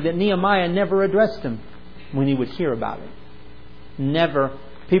interesting that Nehemiah never addressed them when he would hear about it. Never.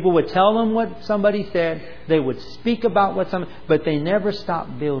 People would tell them what somebody said. They would speak about what somebody... But they never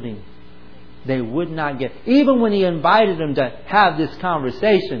stopped building. They would not get... Even when he invited them to have this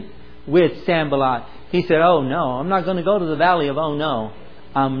conversation with Sanballat, he said, oh no, I'm not going to go to the valley of oh no.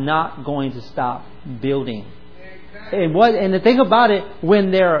 I'm not going to stop building. And the thing about it,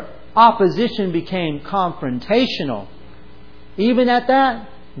 when their opposition became confrontational, even at that,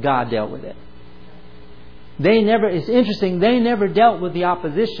 God dealt with it. It's interesting, they never dealt with the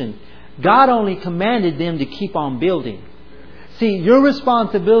opposition. God only commanded them to keep on building. See, your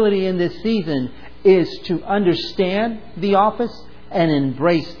responsibility in this season is to understand the office and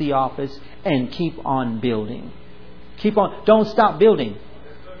embrace the office and keep on building. Don't stop building.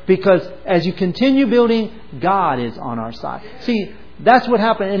 Because as you continue building, God is on our side. See, that's what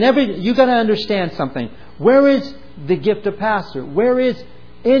happened. And you got to understand something. Where is the gift of pastor? Where is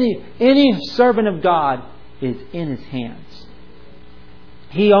any servant of God is in His hands.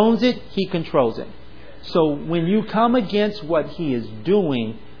 He owns it. He controls it. So when you come against what He is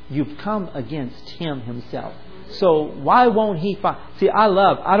doing, you've come against Him Himself. So why won't He find? See, I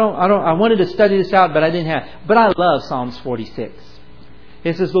wanted to study this out, but I didn't have. But I love Psalms 46.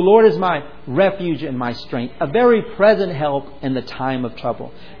 It says, the Lord is my refuge and my strength, a very present help in the time of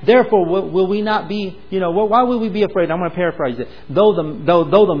trouble. Therefore, will we not be, why will we be afraid? I'm going to paraphrase it. Though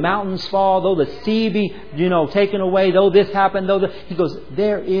the mountains fall, though the sea be, taken away, though this happen, he goes,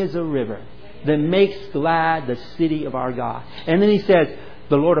 there is a river that makes glad the city of our God. And then he says,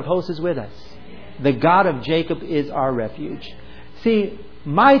 the Lord of hosts is with us. The God of Jacob is our refuge. See,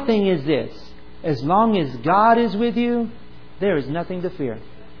 my thing is this. As long as God is with you, there is nothing to fear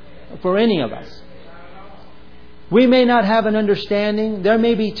for any of us. We may not have an understanding. There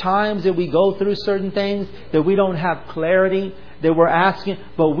may be times that we go through certain things that we don't have clarity, that we're asking,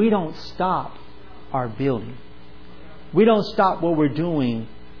 but we don't stop our building. We don't stop what we're doing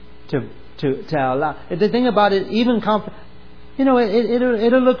to allow. The thing about it, even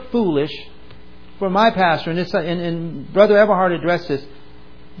it'll look foolish for my pastor, and Brother Everhart addressed this,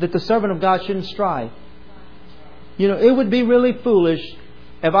 that the servant of God shouldn't strive. It would be really foolish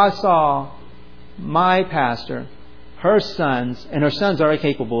if I saw my pastor, her sons, and her sons are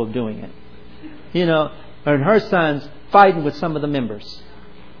capable of doing it, and her sons fighting with some of the members.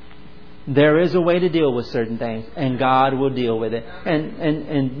 There is a way to deal with certain things, and God will deal with it.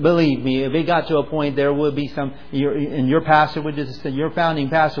 And believe me, if it got to a point, there would be your pastor would just say, your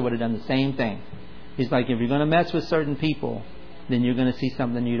founding pastor would have done the same thing. He's like, if you're going to mess with certain people, then you're going to see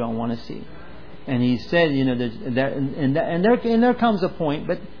something you don't want to see. And he said, there comes a point,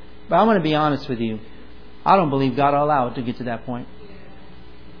 but I'm going to be honest with you. I don't believe God will allow it to get to that point.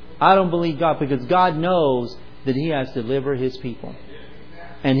 I don't believe God, because God knows that He has to deliver His people.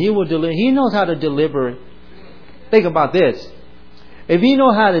 And He will deliver. He knows how to deliver. Think about this. If He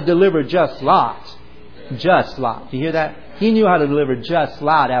knows how to deliver just Lot, do you hear that? He knew how to deliver just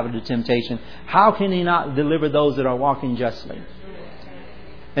Lot out of the temptation. How can He not deliver those that are walking justly?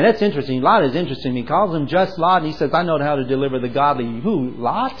 And that's interesting. Lot is interesting. He calls him just Lot, and he says, I know how to deliver the godly. Who?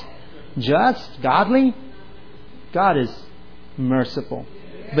 Lot? Just? Godly? God is merciful.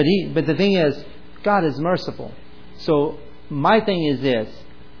 But the thing is, God is merciful. So my thing is this.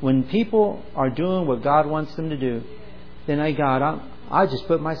 When people are doing what God wants them to do, then I just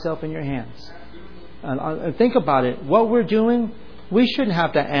put myself in your hands. And think about it. What we're doing, we shouldn't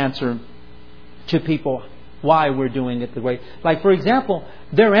have to answer to people why we're doing it the way. Like, for example,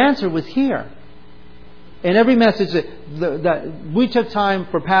 their answer was here. In every message that we took time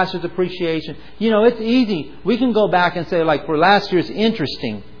for pastor's appreciation. It's easy. We can go back and say, like, for last year's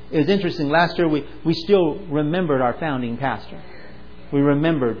interesting. It was interesting. Last year we still remembered our founding pastor. We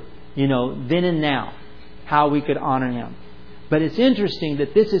remembered, then and now, how we could honor him. But it's interesting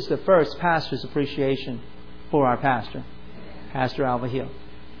that this is the first pastor's appreciation for our pastor, Pastor Alva Hill.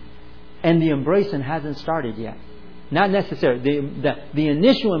 And the embracing hasn't started yet. Not necessarily. The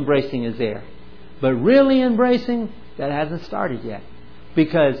initial embracing is there. But really embracing, that hasn't started yet.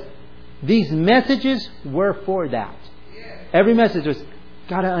 Because these messages were for that. Every message was,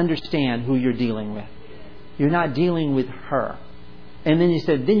 got to understand who you're dealing with. You're not dealing with her. And then you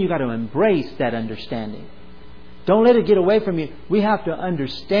said, then you got to embrace that understanding. Don't let it get away from you. We have to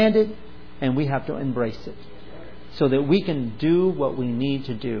understand it and we have to embrace it so that we can do what we need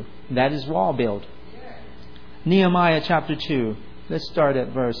to do. That is wall build. Nehemiah chapter 2. Let's start at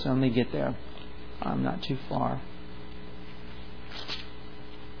verse. Let me get there. I'm not too far.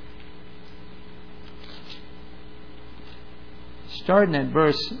 Starting at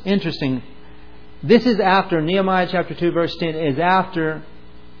verse, interesting. This is after, Nehemiah chapter 2 verse 10 is after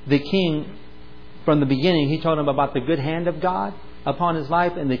the king, from the beginning, he told him about the good hand of God upon his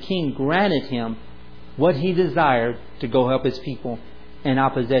life, and the king granted him what he desired to go help his people, and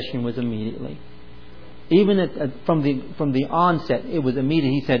opposition was immediately. Even from the onset, it was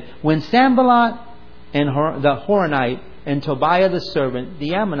immediate. He said, when Sanballat and the Horonite and Tobiah the servant,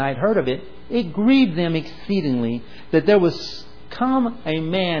 the Ammonite, heard of it, it grieved them exceedingly that there was come a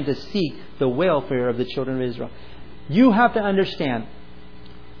man to seek the welfare of the children of Israel. You have to understand.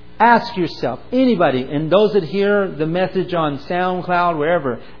 Ask yourself, anybody, and those that hear the message on SoundCloud,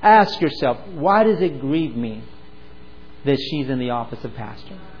 wherever, ask yourself, why does it grieve me that she's in the office of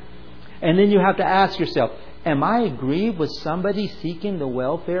pastor? And then you have to ask yourself, am I aggrieved with somebody seeking the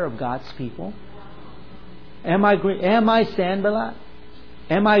welfare of God's people? Am I Sanballat?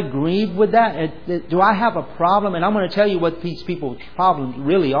 Am I grieved with that? Do I have a problem? And I'm going to tell you what these people's problems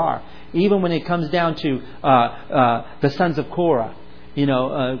really are. Even when it comes down to the sons of Korah.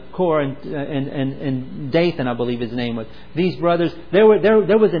 Korah and Dathan, I believe his name was. These brothers, there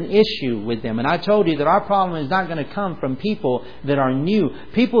was an issue with them. And I told you that our problem is not going to come from people that are new.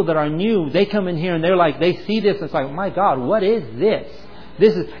 People that are new, they come in here and they're like, they see this. It's like, my God, what is this?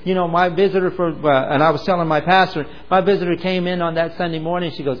 This is, my visitor and I was telling my pastor, my visitor came in on that Sunday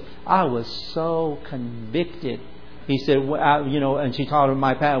morning. She goes, I was so convicted. He said, and she told him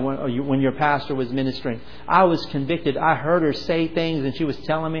when your pastor was ministering, I was convicted. I heard her say things and she was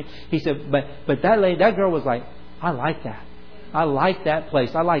telling me. He said, but that girl was like, I like that. I like that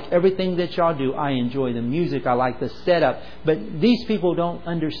place. I like everything that y'all do. I enjoy the music. I like the setup. But these people don't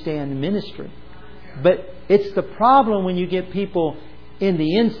understand ministry. But it's the problem when you get people in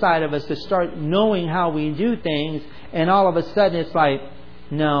the inside of us to start knowing how we do things, and all of a sudden it's like,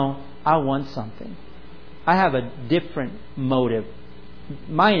 no, I want something. I have a different motive.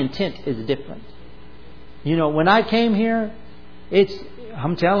 My intent is different. When I came here,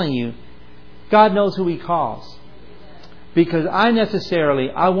 I'm telling you, God knows who He calls. Because I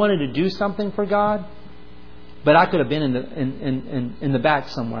wanted to do something for God, but I could have been in the back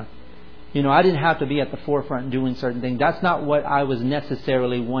somewhere. I didn't have to be at the forefront doing certain things. That's not what I was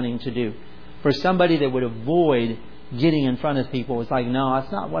necessarily wanting to do. For somebody that would avoid getting in front of people, it's like, no, that's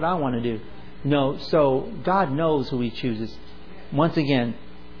not what I want to do. No, so God knows who He chooses. Once again,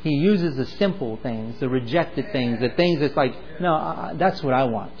 He uses the simple things, the rejected things, the things that's like, no, that's what I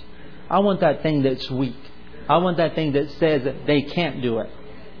want. I want that thing that's weak. I want that thing that says that they can't do it.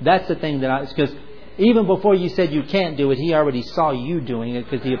 That's the thing because even before you said you can't do it, He already saw you doing it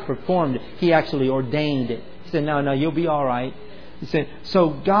because He had performed it. He actually ordained it. He said, no, you'll be all right. He said,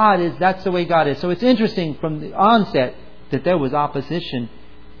 so that's the way God is. So it's interesting from the onset that there was opposition,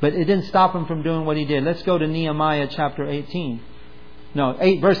 but it didn't stop Him from doing what He did. Let's go to Nehemiah chapter 18.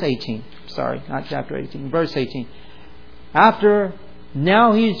 Verse 18. Sorry, not chapter 18. Verse 18.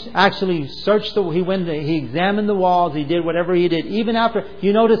 Now he's actually searched he examined the walls, he did whatever he did. Even after,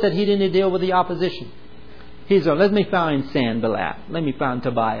 you notice that he didn't deal with the opposition. He said, let me find Sanballat. Let me find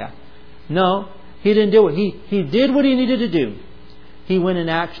Tobiah. No, he didn't do it. He did what he needed to do. He went and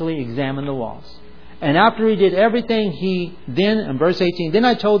actually examined the walls. And after he did everything, in verse 18, then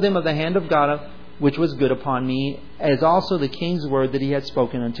I told them of the hand of God, which was good upon me, as also the king's word that he had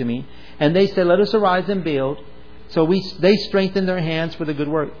spoken unto me. And they said, let us arise and build. So they strengthened their hands for the good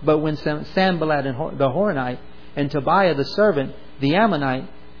work. But when Sanballat and the Horonite and Tobiah the servant, the Ammonite,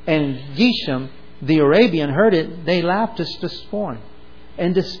 and Geshem the Arabian heard it, they laughed us to scorn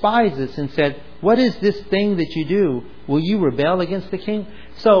and despised us and said, what is this thing that you do? Will you rebel against the king?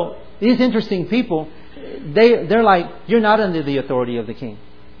 So these interesting people, they're like, you're not under the authority of the king.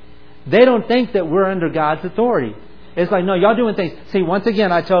 They don't think that we're under God's authority. It's like, no, y'all doing things. See, once again,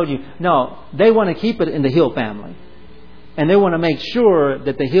 I told you, no, they want to keep it in the Hill family. And they want to make sure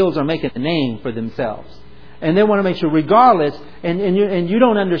that the Hills are making a name for themselves. And they want to make sure regardless, and you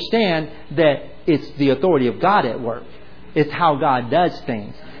don't understand that it's the authority of God at work. It's how God does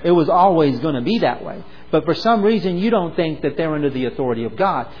things. It was always going to be that way. But for some reason, you don't think that they're under the authority of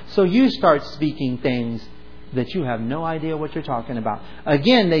God. So you start speaking things that you have no idea what you're talking about.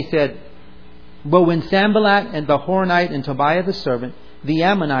 Again, they said, but when Sanballat and the Horonite and Tobiah the servant, the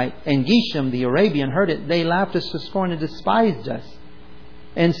Ammonite and Geshem the Arabian heard it, they laughed us to scorn and despised us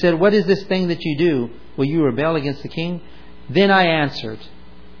and said, what is this thing that you do? Will you rebel against the king? Then I answered,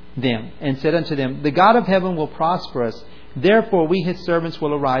 them and said unto them, the God of heaven will prosper us. Therefore we his servants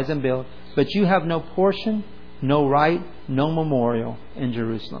will arise and build. But you have no portion, no right, no memorial in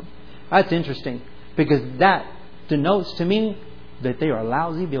Jerusalem. That's interesting, because that denotes to me that they are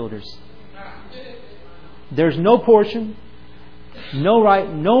lousy builders. There's no portion, no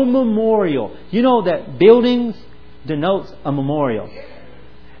right, no memorial. You know that buildings denotes a memorial.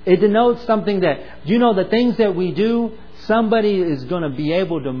 It denotes something that, you know, the things that we do, somebody is going to be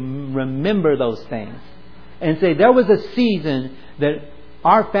able to remember those things and say, there was a season that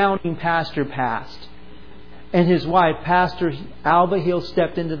our founding pastor passed, and his wife, Pastor Alva Hill,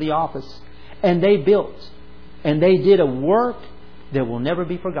 stepped into the office, and they built, and they did a work that will never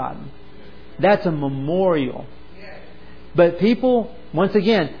be forgotten. That's a memorial. But people, once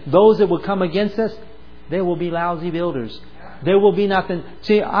again, those that will come against us, they will be lousy builders. There will be nothing.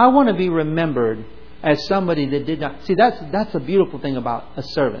 See, I want to be remembered as somebody that did not. See, that's a beautiful thing about a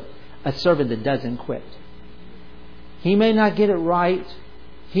servant. A servant that doesn't quit. He may not get it right.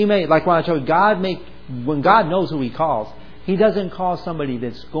 He may, like when I told you, when God knows who He calls, He doesn't call somebody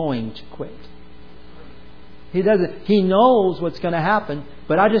that's going to quit. He doesn't. He knows what's going to happen,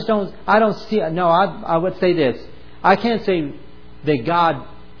 but I don't see it. No, I would say this. I can't say that God.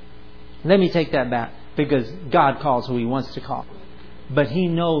 Let me take that back, because God calls who He wants to call, but He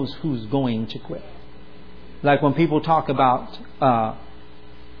knows who's going to quit. Like when people talk about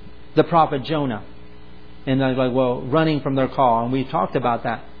the prophet Jonah, and they're like, well, running from their call, and we talked about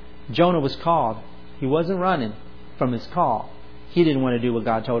that. Jonah was called. He wasn't running from his call. He didn't want to do what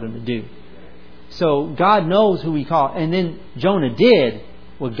God told him to do. So God knows who He called. And then Jonah did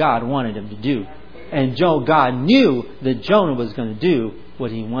what God wanted him to do. And God knew that Jonah was going to do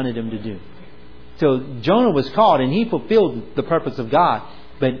what He wanted him to do. So Jonah was called, and he fulfilled the purpose of God.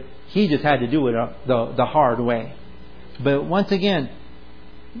 But he just had to do it the hard way. But once again,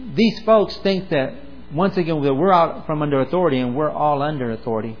 these folks think that, once again, that we're out from under authority, and we're all under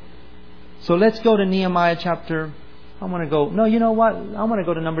authority. So let's go to Nehemiah chapter... I want to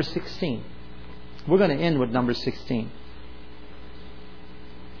go to number 16. We're going to end with number 16.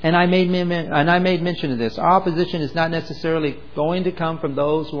 And I made mention of this. Our opposition is not necessarily going to come from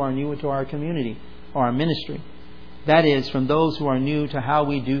those who are new to our community or our ministry. That is, from those who are new to how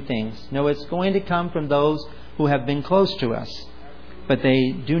we do things. No, it's going to come from those who have been close to us, but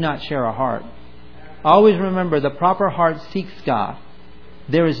they do not share a heart. Always remember, the proper heart seeks God.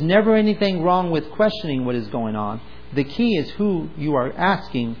 There is never anything wrong with questioning what is going on. The key is who you are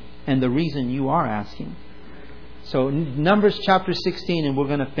asking and the reason you are asking. So Numbers chapter 16, and we're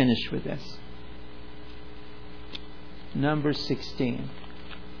going to finish with this. Numbers 16.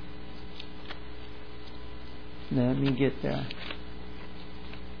 Let me get there.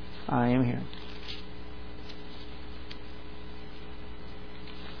 I am here.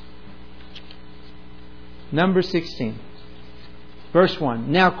 Number 16. Verse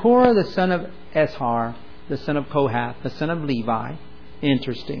 1. Now Korah, the son of Eshar, the son of Kohath, the son of Levi.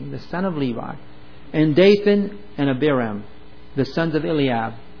 Interesting. The son of Levi. And Dathan and Abiram, the sons of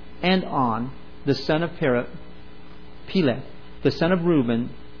Eliab. And On, the son of Peleth, the son of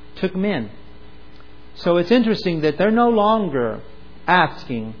Reuben, took men. So it's interesting that they're no longer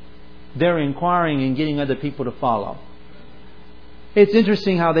asking. They're inquiring and getting other people to follow. It's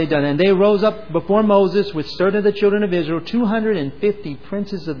interesting how they done it. And they rose up before Moses with certain of the children of Israel, 250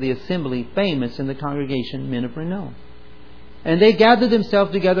 princes of the assembly, famous in the congregation, men of renown. And they gathered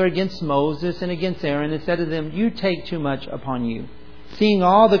themselves together against Moses and against Aaron, and said to them, You take too much upon you, seeing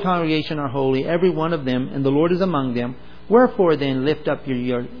all the congregation are holy, every one of them, and the Lord is among them. Wherefore then lift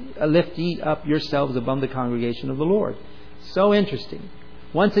ye up yourselves above the congregation of the Lord. So interesting.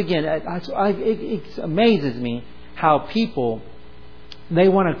 Once again, it amazes me how people, they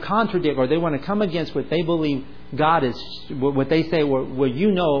want to contradict, or they want to come against what they believe God is, what they say, what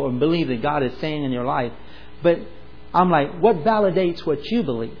you know or believe that God is saying in your life. But I'm like, what validates what you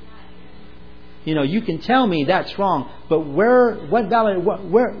believe? You know, you can tell me that's wrong, but where's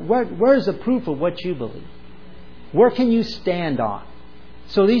the proof of what you believe? Where can you stand on?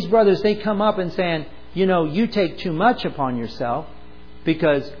 So these brothers, they come up and saying, you know, you take too much upon yourself,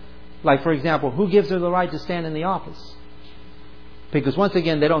 because, like for example, who gives her the right to stand in the office? Because once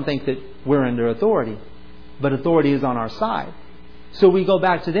again, they don't think that we're under authority, but authority is on our side. So we go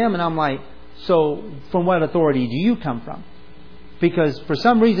back to them, and I'm like, so from what authority do you come from? Because for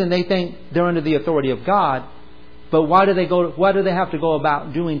some reason they think they're under the authority of God, but why do they have to go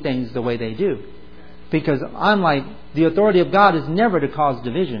about doing things the way they do? Because I'm like, the authority of God is never to cause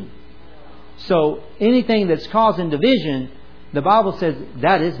division. So anything that's causing division, the Bible says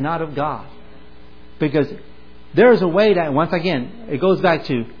that is not of God. Because there's a way that, once again, it goes back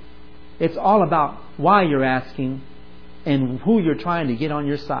to It's all about why you're asking and who you're trying to get on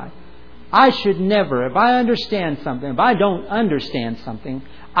your side. I should never, if I understand something, if I don't understand something,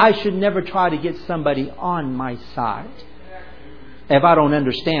 I should never try to get somebody on my side if I don't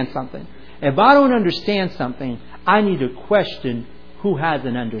understand something. If I don't understand something, I need to question who has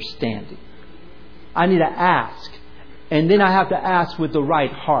an understanding. I need to ask. And then I have to ask with the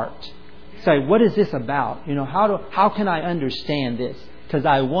right heart. Say, what is this about? How can I understand this? Because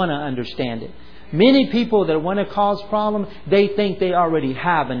I want to understand it. Many people that want to cause problems, they think they already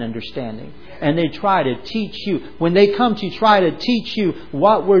have an understanding. And they try to teach you. When they come to try to teach you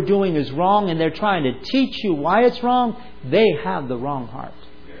what we're doing is wrong, and they're trying to teach you why it's wrong, they have the wrong heart.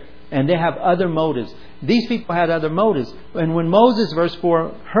 And they have other motives. These people had other motives. And when Moses, verse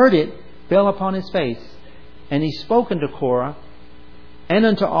 4, heard it, fell upon his face. And he spoke unto Korah and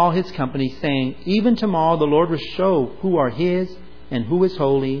unto all his company, saying, even tomorrow the Lord will show who are his and who is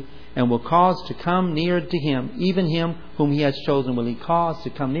holy, and will cause to come near to him, even him whom he has chosen will he cause to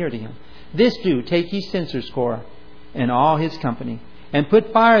come near to him. This do, take ye censers, Korah, and all his company, and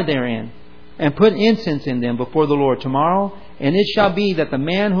put fire therein, and put incense in them before the Lord tomorrow. And it shall be that the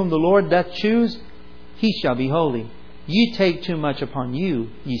man whom the Lord doth choose, he shall be holy. Ye take too much upon you,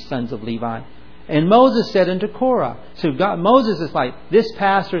 ye sons of Levi. And Moses said unto Korah, so Moses is like, this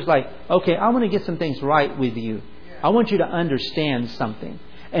pastor is like, okay, I want to get some things right with you. I want you to understand something.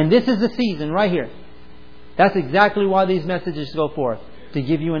 And this is the season right here. That's exactly why these messages go forth. To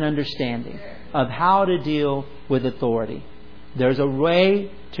give you an understanding of how to deal with authority. There's a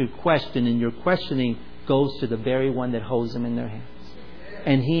way to question, and your questioning goes to the very one that holds them in their hands.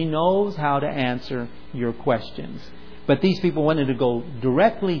 And he knows how to answer your questions. But these people wanted to go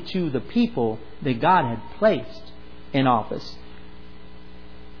directly to the people that God had placed in office.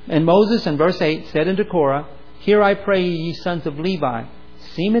 And Moses, in verse 8, said unto Korah, hear I pray ye sons of Levi,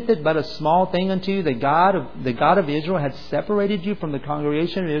 seemeth it but a small thing unto you that the God of Israel hath separated you from the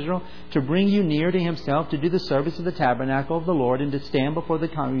congregation of Israel to bring you near to himself, to do the service of the tabernacle of the Lord, and to stand before the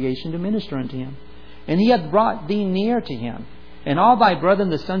congregation to minister unto him? And he hath brought thee near to him, and all thy brethren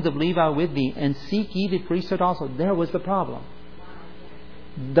the sons of Levi with thee, and seek ye the priesthood also. There was the problem.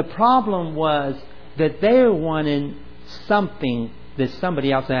 The problem was that they wanted something that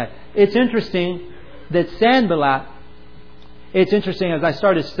somebody else had. It's interesting that Sanballat, it's interesting as I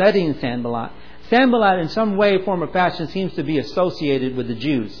started studying Sanballat in some way, form, or fashion seems to be associated with the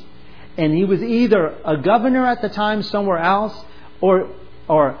Jews. And he was either a governor at the time somewhere else, or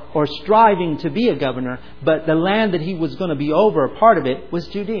striving to be a governor, but the land that he was going to be over, part of it, was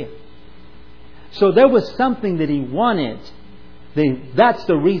Judea. So there was something that he wanted. That's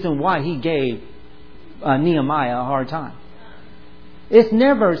the reason why he gave Nehemiah a hard time. It's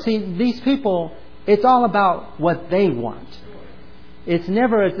never, see, these people, it's all about what they want. It's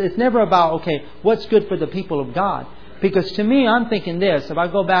never about, okay, what's good for the people of God. Because to me, I'm thinking this, if I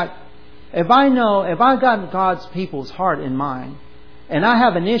go back, if I got God's people's heart in mind, and I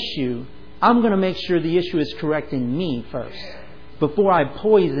have an issue, I'm going to make sure the issue is correct in me first, before I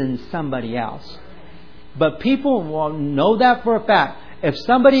poison somebody else. But people will know that for a fact. If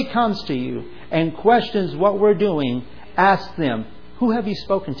somebody comes to you and questions what we're doing, ask them, who have you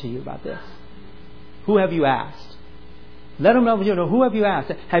spoken to you about this? Who have you asked? Let them know, who have you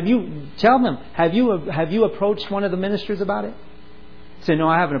asked? Tell them, have you approached one of the ministers about it? Say, no,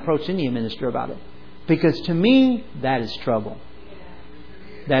 I haven't approached any minister about it. Because to me, that is trouble.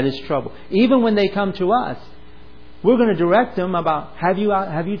 That is trouble. Even when they come to us, we're going to direct them about, have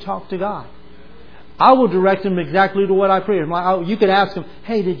you talked to God? I will direct them exactly to what I pray. You could ask them,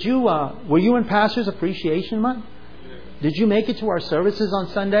 hey, were you in Pastor's Appreciation Month? Did you make it to our services on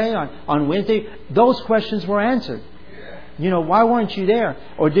Sunday, on Wednesday? Those questions were answered. Why weren't you there?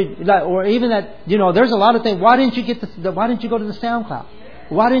 Or even that, there's a lot of things. Why didn't you why didn't you go to the SoundCloud?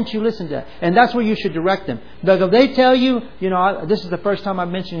 Why didn't you listen to that? And that's where you should direct them. Like if they tell you, this is the first time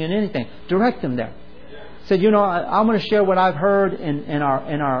I'm mentioning anything, direct them there. Say, I'm going to share what I've heard in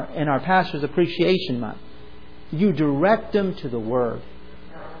our Pastor's Appreciation Month. You direct them to the Word.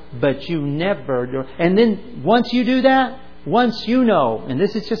 But you never, and then once you do that, once you know, and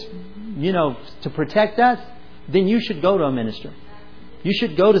this is just, to protect us, then you should go to a minister. You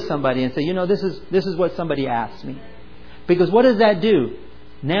should go to somebody and say, this is what somebody asked me. Because what does that do?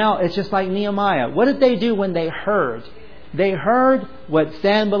 Now it's just like Nehemiah. What did they do when they heard? They heard what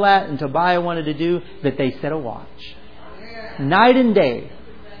Sanballat and Tobiah wanted to do, that they set a watch. Night and day.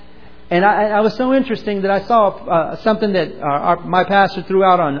 And I was so interesting that I saw something that my pastor threw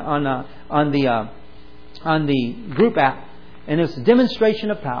out on the group app, and it was a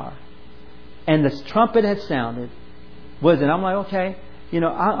demonstration of power. And the trumpet had sounded. And I'm like, okay.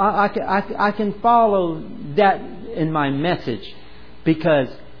 I can follow that in my message, because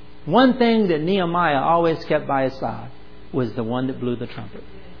one thing that Nehemiah always kept by his side was the one that blew the trumpet.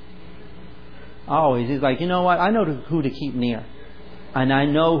 Always. He's like, you know what? I know who to keep near, and I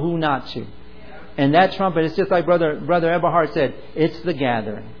know who not to. And that trumpet, it's just like Brother Eberhard said, it's the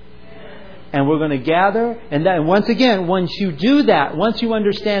gathering. And we're going to gather. And once again, once you do that, once you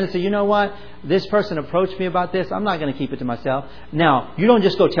understand and say, you know what? This person approached me about this. I'm not going to keep it to myself. Now, you don't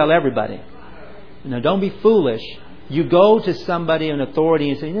just go tell everybody. Don't be foolish. You go to somebody in authority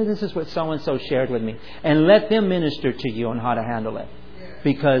and say, this is what so-and-so shared with me. And let them minister to you on how to handle it.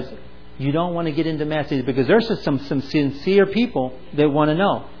 Because you don't want to get into messages. Because there's some sincere people that want to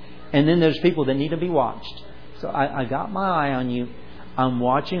know. And then there's people that need to be watched. So I got my eye on you. I'm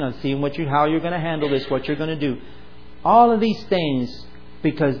watching. I'm seeing how you're going to handle this, what you're going to do. All of these things,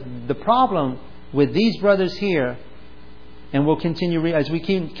 because the problem with these brothers here, and we'll continue as we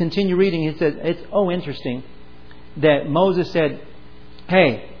continue reading. He said, it's interesting that Moses said,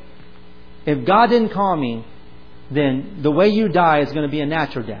 "Hey, if God didn't call me, then the way you die is going to be a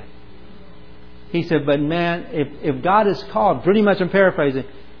natural death." He said, "But man, if God is called," pretty much I'm paraphrasing.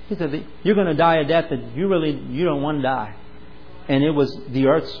 He said, "You're going to die a death that you don't want to die." And it was the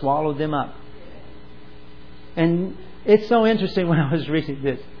earth swallowed them up. And it's so interesting when I was reading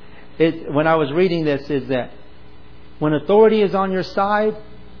this. Is that when authority is on your side,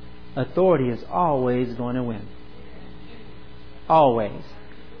 authority is always going to win. Always.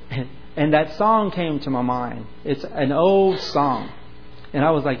 And that song came to my mind. It's an old song. And I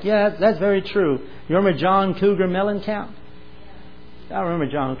was like, yeah, that's very true. You remember John Cougar Mellencamp? I remember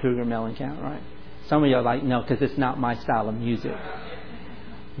John Cougar Mellencamp, right? Some of you are like, no, because it's not my style of music.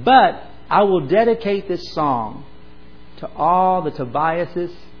 But I will dedicate this song to all the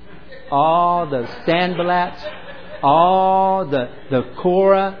Tobiases, all the Sanballats, all the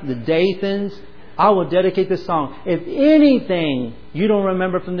Korah, the Dathans. I will dedicate this song. If anything you don't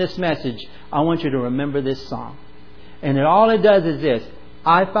remember from this message, I want you to remember this song. And all it does is this: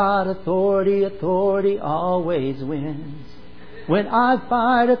 I fight authority, authority always wins. When I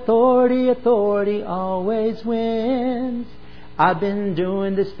fight authority, authority always wins. I've been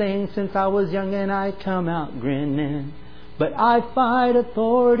doing this thing since I was young and I come out grinning. But I fight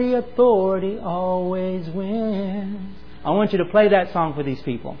authority, authority always wins. I want you to play that song for these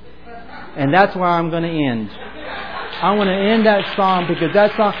people. And that's where I'm going to end. I want to end that song because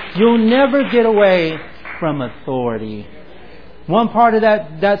that song, you'll never get away from authority. One part of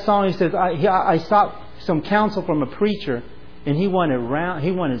that song, he says, I sought some counsel from a preacher, and he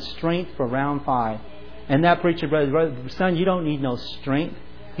wanted strength for round 5. And that preacher, brother, son, you don't need no strength.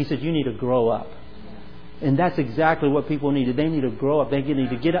 He said, you need to grow up. And that's exactly what people need. They need to grow up. They need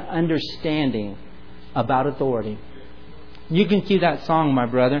to get an understanding about authority. You can cue that song, my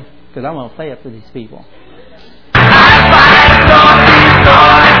brother, because I want to play it for these people. Not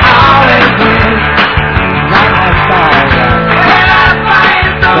my style,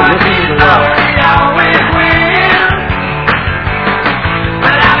 but listen to the world.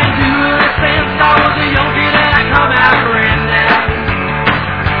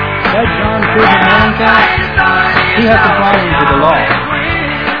 That John Cougar Mellencamp, he had some problems with the law.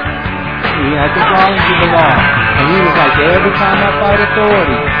 He had some problems with the law. And he was like, every time I fight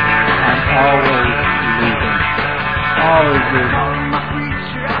authority, I'm always losing. Always losing.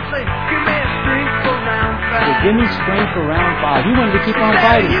 So give me strength for round 5. He wanted to keep on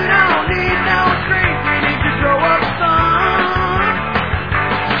fighting.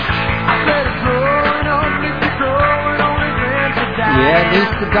 Yeah, it leads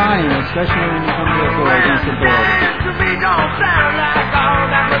to dying, especially when you come to authority against authority.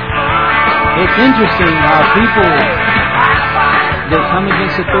 It's interesting how people that come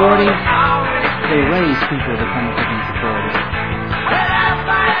against authority, they raise people that come against authority.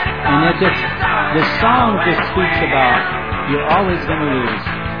 And the song just speaks about you're always going to lose.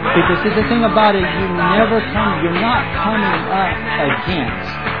 Because see, the thing about it, you're not coming up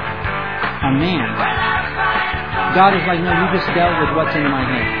against a man. God is like, no, you just dealt with what's in my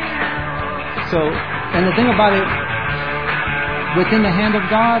hand. So, and the thing about it, within the hand of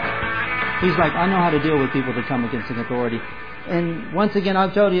God, He's like, I know how to deal with people that come against an authority. And once again,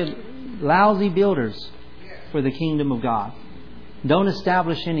 I've told you, lousy builders for the kingdom of God. Don't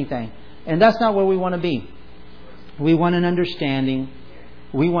establish anything. And that's not where we want to be. We want an understanding.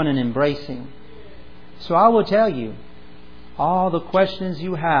 We want an embracing. So I will tell you, all the questions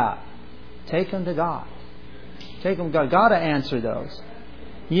you have, take them to God. Take them to God. God to answer those.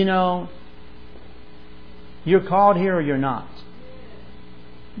 You know, you're called here or you're not.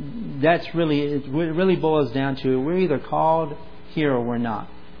 It really boils down to, we're either called here or we're not.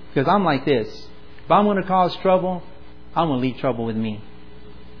 Because I'm like this. If I'm going to cause trouble, I'm going to leave trouble with me.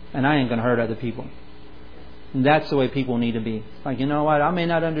 And I ain't going to hurt other people. And that's the way people need to be. Like, you know what? I may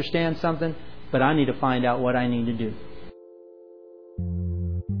not understand something, but I need to find out what I need to do.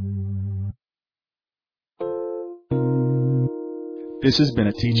 This has been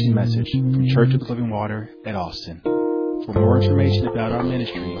a teaching message from Church of the Living Water at Austin. For more information about our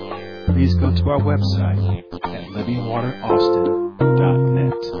ministry, please go to our website at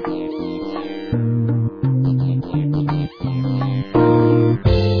livingwateraustin.net.